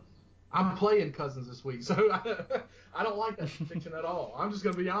of stuff. I'm playing Cousins this week, so I don't like that prediction at all. I'm just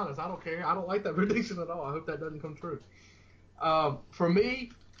going to be honest. I don't care. I don't like that prediction at all. I hope that doesn't come true. For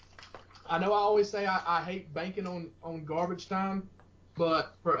me, I know I always say I hate banking on garbage time,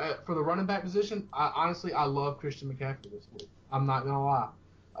 but for the running back position, I love Christian McCaffrey this week. I'm not going to lie.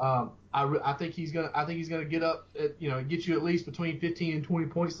 I think he's gonna get up, get you at least between 15 and 20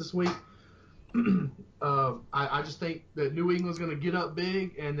 points this week. I just think that New England's going to get up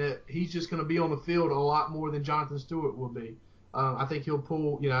big, and that he's just going to be on the field a lot more than Jonathan Stewart will be. I think he'll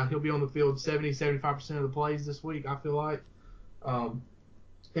be on the field 70-75% of the plays this week, I feel like.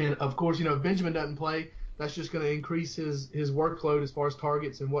 And of course, if Benjamin doesn't play, that's just going to increase his workload as far as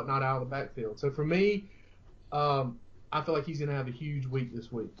targets and whatnot out of the backfield. So for me, I feel like he's going to have a huge week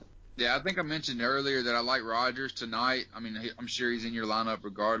this week. Yeah, I think I mentioned earlier that I like Rodgers tonight. I mean, I'm sure he's in your lineup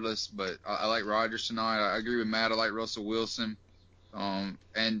regardless, but I like Rodgers tonight. I agree with Matt. I like Russell Wilson.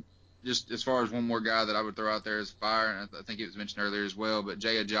 And just as far as one more guy that I would throw out there is fire, and I think it was mentioned earlier as well, but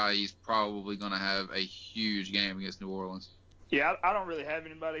Jay Ajayi is probably going to have a huge game against New Orleans. Yeah, I don't really have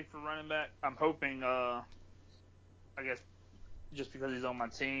anybody for running back. I'm hoping, I guess, just because he's on my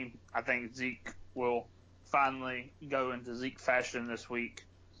team, I think Zeke will finally go into Zeke fashion this week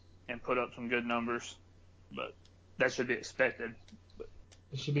and put up some good numbers. But that should be expected. But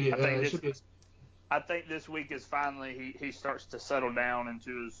it should be. I think this week is finally he starts to settle down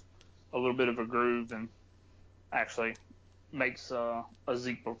into a little bit of a groove and actually makes a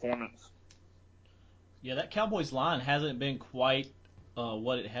Zeke performance. Yeah, that Cowboys line hasn't been quite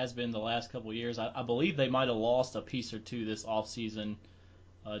what it has been the last couple of years. I believe they might have lost a piece or two this offseason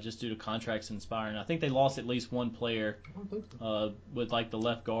just due to contracts expiring. I think they lost at least one player with like the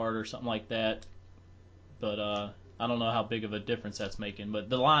left guard or something like that. But I don't know how big of a difference that's making. But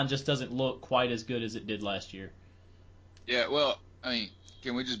the line just doesn't look quite as good as it did last year. Yeah, well, I mean,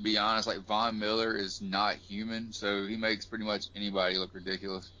 can we just be honest? Like, Von Miller is not human, so he makes pretty much anybody look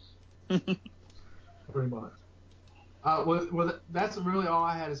ridiculous. Pretty much. Well, that's really all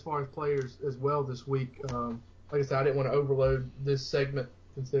I had as far as players as well this week. Like I said, I didn't want to overload this segment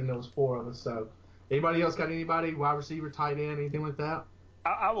considering there was 4 of us. So, anybody else got anybody? Wide receiver, tight end, anything like that?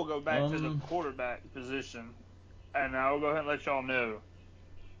 I will go back to the quarterback position, and I will go ahead and let y'all know.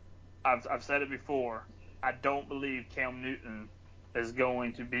 I've said it before. I don't believe Cam Newton is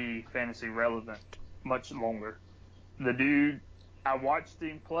going to be fantasy relevant much longer. The dude, I watched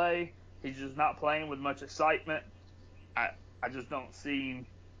him play. He's just not playing with much excitement. I just don't see him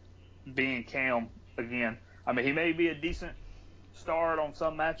being Cam again. I mean, he may be a decent start on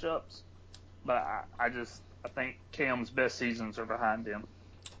some matchups, but I think Cam's best seasons are behind him.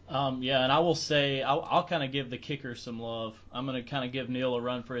 Yeah, and I will say I'll kind of give the kicker some love. I'm going to kind of give Neal a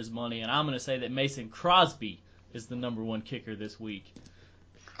run for his money, and I'm going to say that Mason Crosby is the number 1 kicker this week.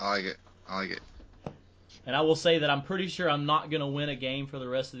 I like it. And I will say that I'm pretty sure I'm not going to win a game for the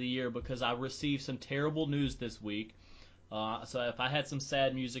rest of the year because I received some terrible news this week. So if I had some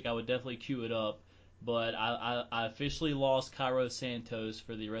sad music, I would definitely cue it up. But I officially lost Cairo Santos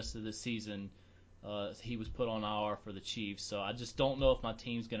for the rest of the season. He was put on IR for the Chiefs, so I just don't know if my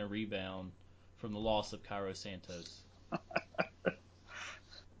team's going to rebound from the loss of Cairo Santos.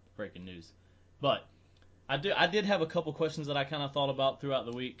 Breaking news. But I did have a couple questions that I kind of thought about throughout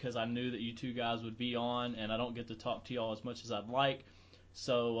the week because I knew that you two guys would be on, and I don't get to talk to y'all as much as I'd like.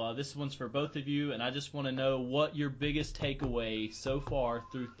 So this one's for both of you, and I just want to know what your biggest takeaway so far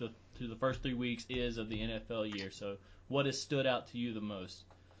through the first 3 weeks is of the NFL year. So what has stood out to you the most?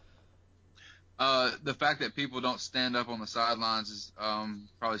 The fact that people don't stand up on the sidelines is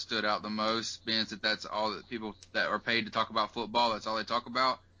probably stood out the most, being that that's all that people that are paid to talk about football, that's all they talk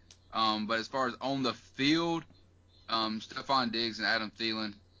about. But as far as on the field, Stephon Diggs and Adam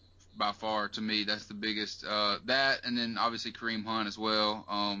Thielen, by far, to me, that's the biggest. That, and then obviously Kareem Hunt as well.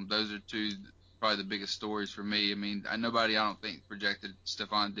 Those are probably the biggest stories for me. I mean, nobody, I don't think, projected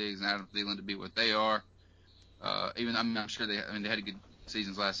Stephon Diggs and Adam Thielen to be what they are. I'm sure they had a good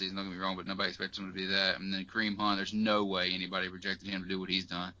seasons last season, don't get me wrong, but nobody expects him to be that. And then Kareem Hunt, there's no way anybody projected him to do what he's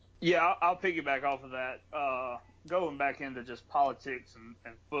done. Yeah, I'll piggyback off of that. Going back into just politics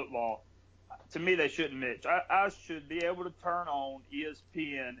and football, to me, they shouldn't mix. I should be able to turn on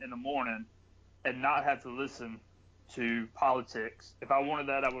ESPN in the morning and not have to listen to politics. If I wanted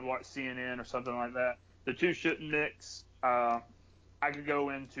that, I would watch CNN or something like that. The two shouldn't mix. I could go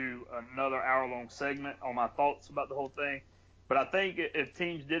into another hour-long segment on my thoughts about the whole thing. But I think if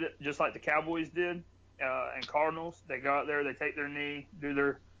teams did it just like the Cowboys did and Cardinals, they go out there, they take their knee, do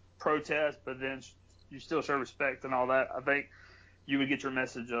their protest, but then you still show respect and all that, I think you would get your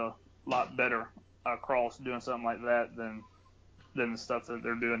message a lot better across doing something like that than the stuff that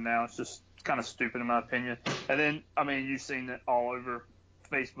they're doing now. It's just kind of stupid in my opinion. And then, I mean, you've seen it all over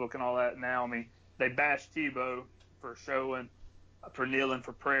Facebook and all that now. I mean, they bashed Tebow for kneeling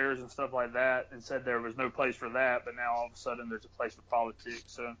for prayers and stuff like that and said there was no place for that, but now all of a sudden there's a place for politics.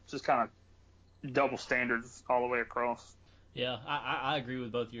 So it's just kind of double standards all the way across. Yeah, I agree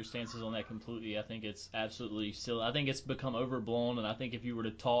with both your stances on that completely. I think it's absolutely silly. I think it's become overblown, and I think if you were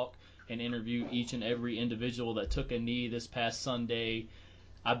to talk and interview each and every individual that took a knee this past Sunday,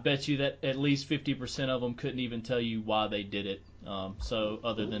 I bet you that at least 50% of them couldn't even tell you why they did it. So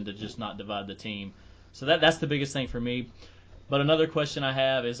other than to just not divide the team. So that's the biggest thing for me. But another question I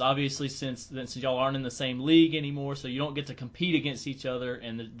have is obviously since y'all aren't in the same league anymore, so you don't get to compete against each other,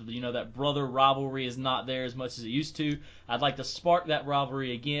 and that brother rivalry is not there as much as it used to. I'd like to spark that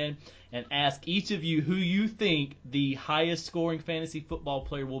rivalry again and ask each of you who you think the highest scoring fantasy football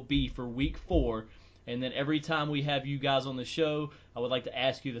player will be for Week 4. And then every time we have you guys on the show, I would like to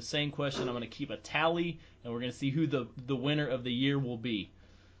ask you the same question. I'm going to keep a tally, and we're going to see who the winner of the year will be.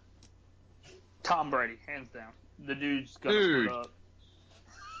 Tom Brady, hands down. The dude's gonna put up.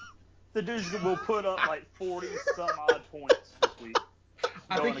 The dude will put up like 40-some-odd points this week.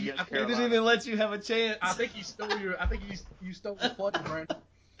 Going against Carolina. They didn't even let you have a chance. I think you stole you stole the plug, Brandon.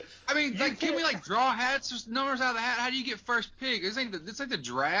 I mean, can we draw hats, just numbers out of the hat? How do you get first pick? It's like the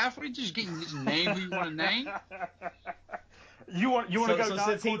draft. We just name who you want to name. You want to go so not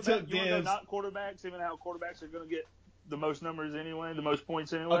since he quarterbacks? took You want to go dibs, not quarterbacks, even how quarterbacks are going to get the most numbers anyway, the most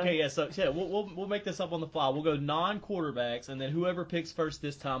points anyway. Okay, yeah. So we'll make this up on the fly. We'll go non-quarterbacks, and then whoever picks first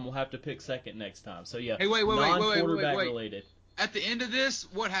this time will have to pick second next time. So yeah, Hey, wait, non-quarterback wait. related. At the end of this,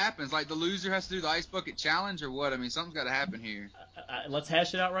 what happens? Like the loser has to do the ice bucket challenge, or what? I mean, something's got to happen here. Let's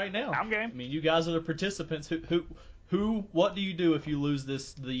hash it out right now. I'm game. I mean, you guys are the participants. What do you do if you lose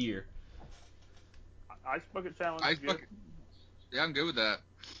the year? Ice bucket challenge. Ice bucket. Yeah, I'm good with that.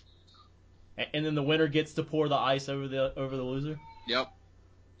 And then the winner gets to pour the ice over the loser. Yep.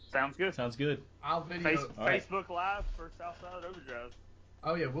 Sounds good. Sounds good. I'll video. Facebook Live for Southside Overdrive.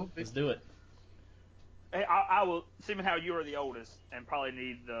 Oh yeah, Let's do it. Hey, I will. Seeing how you are the oldest and probably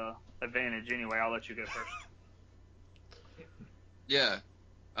need the advantage anyway, I'll let you go first. Yeah.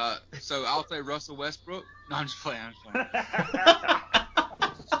 So I'll say Russell Westbrook. No, I'm just playing.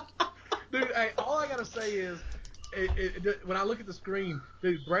 Dude, hey, all I gotta say is, when I look at the screen,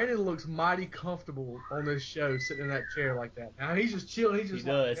 dude, Brandon looks mighty comfortable on this show, sitting in that chair like that. Now he's just chilling. He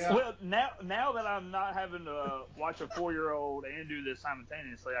does. Yeah. Well, now that I'm not having to watch a 4-year-old and do this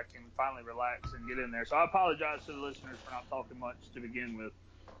simultaneously, I can finally relax and get in there. So I apologize to the listeners for not talking much to begin with.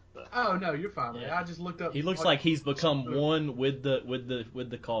 But. Oh no, you're fine, man. Yeah. I just looked up. He looks like he's become one with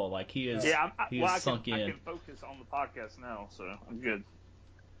the call. Like he is. Yeah, sunk in. I can focus on the podcast now, so I'm good.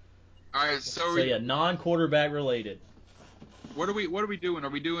 All right, So yeah, non-quarterback related. What are we doing? Are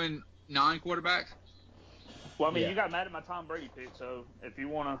we doing non-quarterbacks? Well, I mean, you got mad at my Tom Brady pick, so if you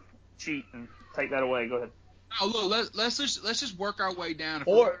want to cheat and take that away, go ahead. Oh, look, let's just work our way down.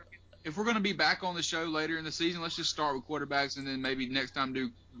 If we're going to be back on the show later in the season, let's just start with quarterbacks and then maybe next time do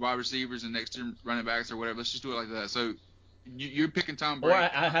wide receivers and next time running backs or whatever. Let's just do it like that. So you're picking Tom Brady. Or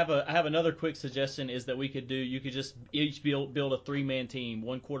I have another quick suggestion is that you could just each build a 3-man team,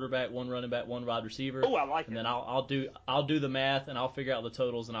 one quarterback, one running back, one wide receiver. Oh, I like it. And then I'll do the math and I'll figure out the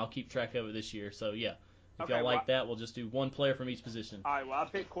totals and I'll keep track of it this year. So yeah, if y'all like that, we'll just do one player from each position. All right, well, I'll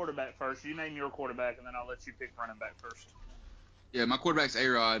pick quarterback first. You name your quarterback, and then I'll let you pick running back first. Yeah, my quarterback's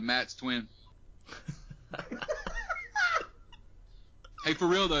A-Rod, Matt's twin. Hey, for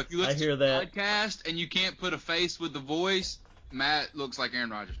real though, if you listen to the podcast and you can't put a face with the voice, Matt looks like Aaron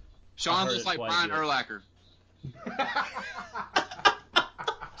Rodgers. Sean looks like Brian Urlacher.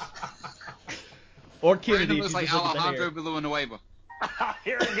 Or Kennedy. Brandon looks like Alejandro Villanueva.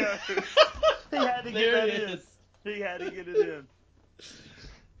 Here it goes. He had to get that in. He had to get it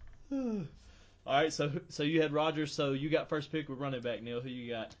in. All right, so you had Rodgers, so you got first pick with running back, Neal. Who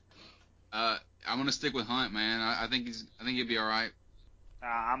you got? I'm gonna stick with Hunt, man. I think he'll be all right.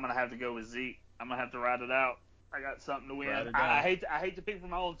 I'm gonna have to go with Zeke. I'm gonna have to ride it out. I got something to win. I hate to pick for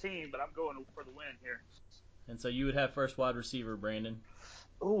my own team, but I'm going for the win here. And so you would have first wide receiver, Brandon.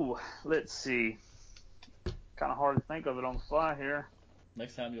 Ooh, let's see. Kind of hard to think of it on the fly here.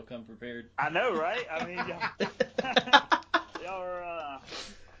 Next time you'll come prepared. I know, right? I mean, y'all are.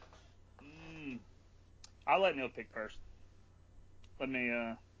 I'll let Neal pick first. Let me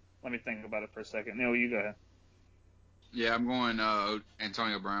think about it for a second. Neal, you go ahead. Yeah, I'm going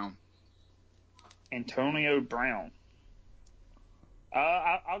Antonio Brown. Antonio Brown.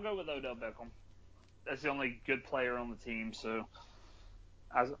 I'll go with Odell Beckham. That's the only good player on the team, so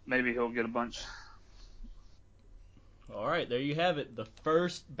maybe he'll get a bunch. All right, there you have it. The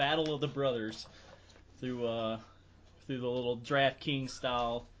first battle of the brothers through the little DraftKings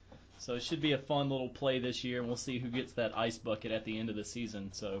style. So it should be a fun little play this year, and we'll see who gets that ice bucket at the end of the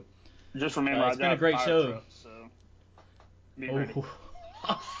season. So just remember, it's been a great show. Truck, so be ready.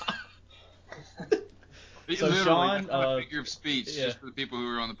 So Sean, that's not a figure of speech just for the people who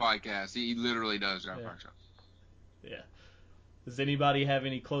are on the podcast. He literally does drive fire trucks. Yeah. Does anybody have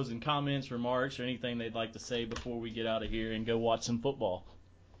any closing comments, remarks, or anything they'd like to say before we get out of here and go watch some football?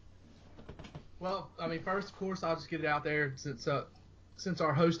 Well, I mean, first, of course, I'll just get it out there since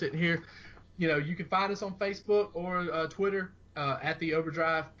our host isn't here. You know, you can find us on Facebook or Twitter at the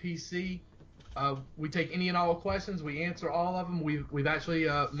Overdrive PC. We take any and all questions. We answer all of them. We've actually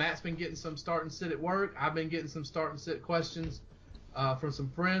Matt's been getting some start and sit at work. I've been getting some start and sit questions from some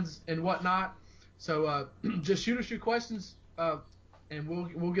friends and whatnot. So just shoot us your questions and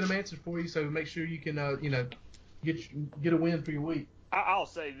we'll get them answered for you. So make sure you can get a win for your week. I'll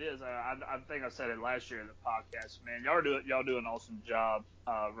say this. I think I said it last year in the podcast. Man, y'all do an awesome job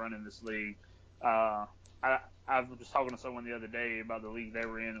running this league. I was talking to someone the other day about the league they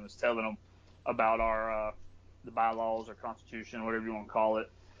were in and was telling them about our the bylaws or constitution, whatever you want to call it,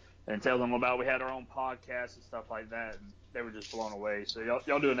 and tell them about we had our own podcast and stuff like that, and they were just blown away. So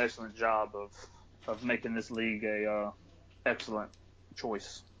y'all do an excellent job of making this league a excellent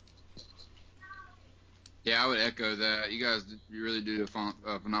choice. Yeah, I would echo that. You guys really do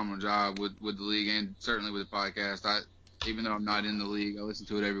a phenomenal job with the league and certainly with the podcast. even though I'm not in the league. I listen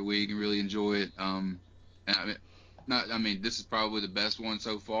to it every week and really enjoy it. And I mean, this is probably the best one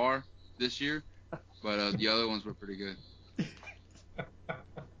so far this year, but the other ones were pretty good.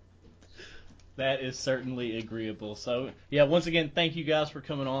 That is certainly agreeable. So, yeah, once again, thank you guys for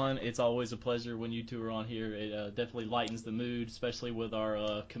coming on. It's always a pleasure when you two are on here. It definitely lightens the mood, especially with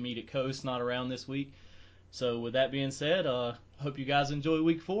our comedic host not around this week. So, with that being said, hope you guys enjoy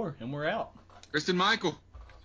week 4, and we're out. Kristen Michael.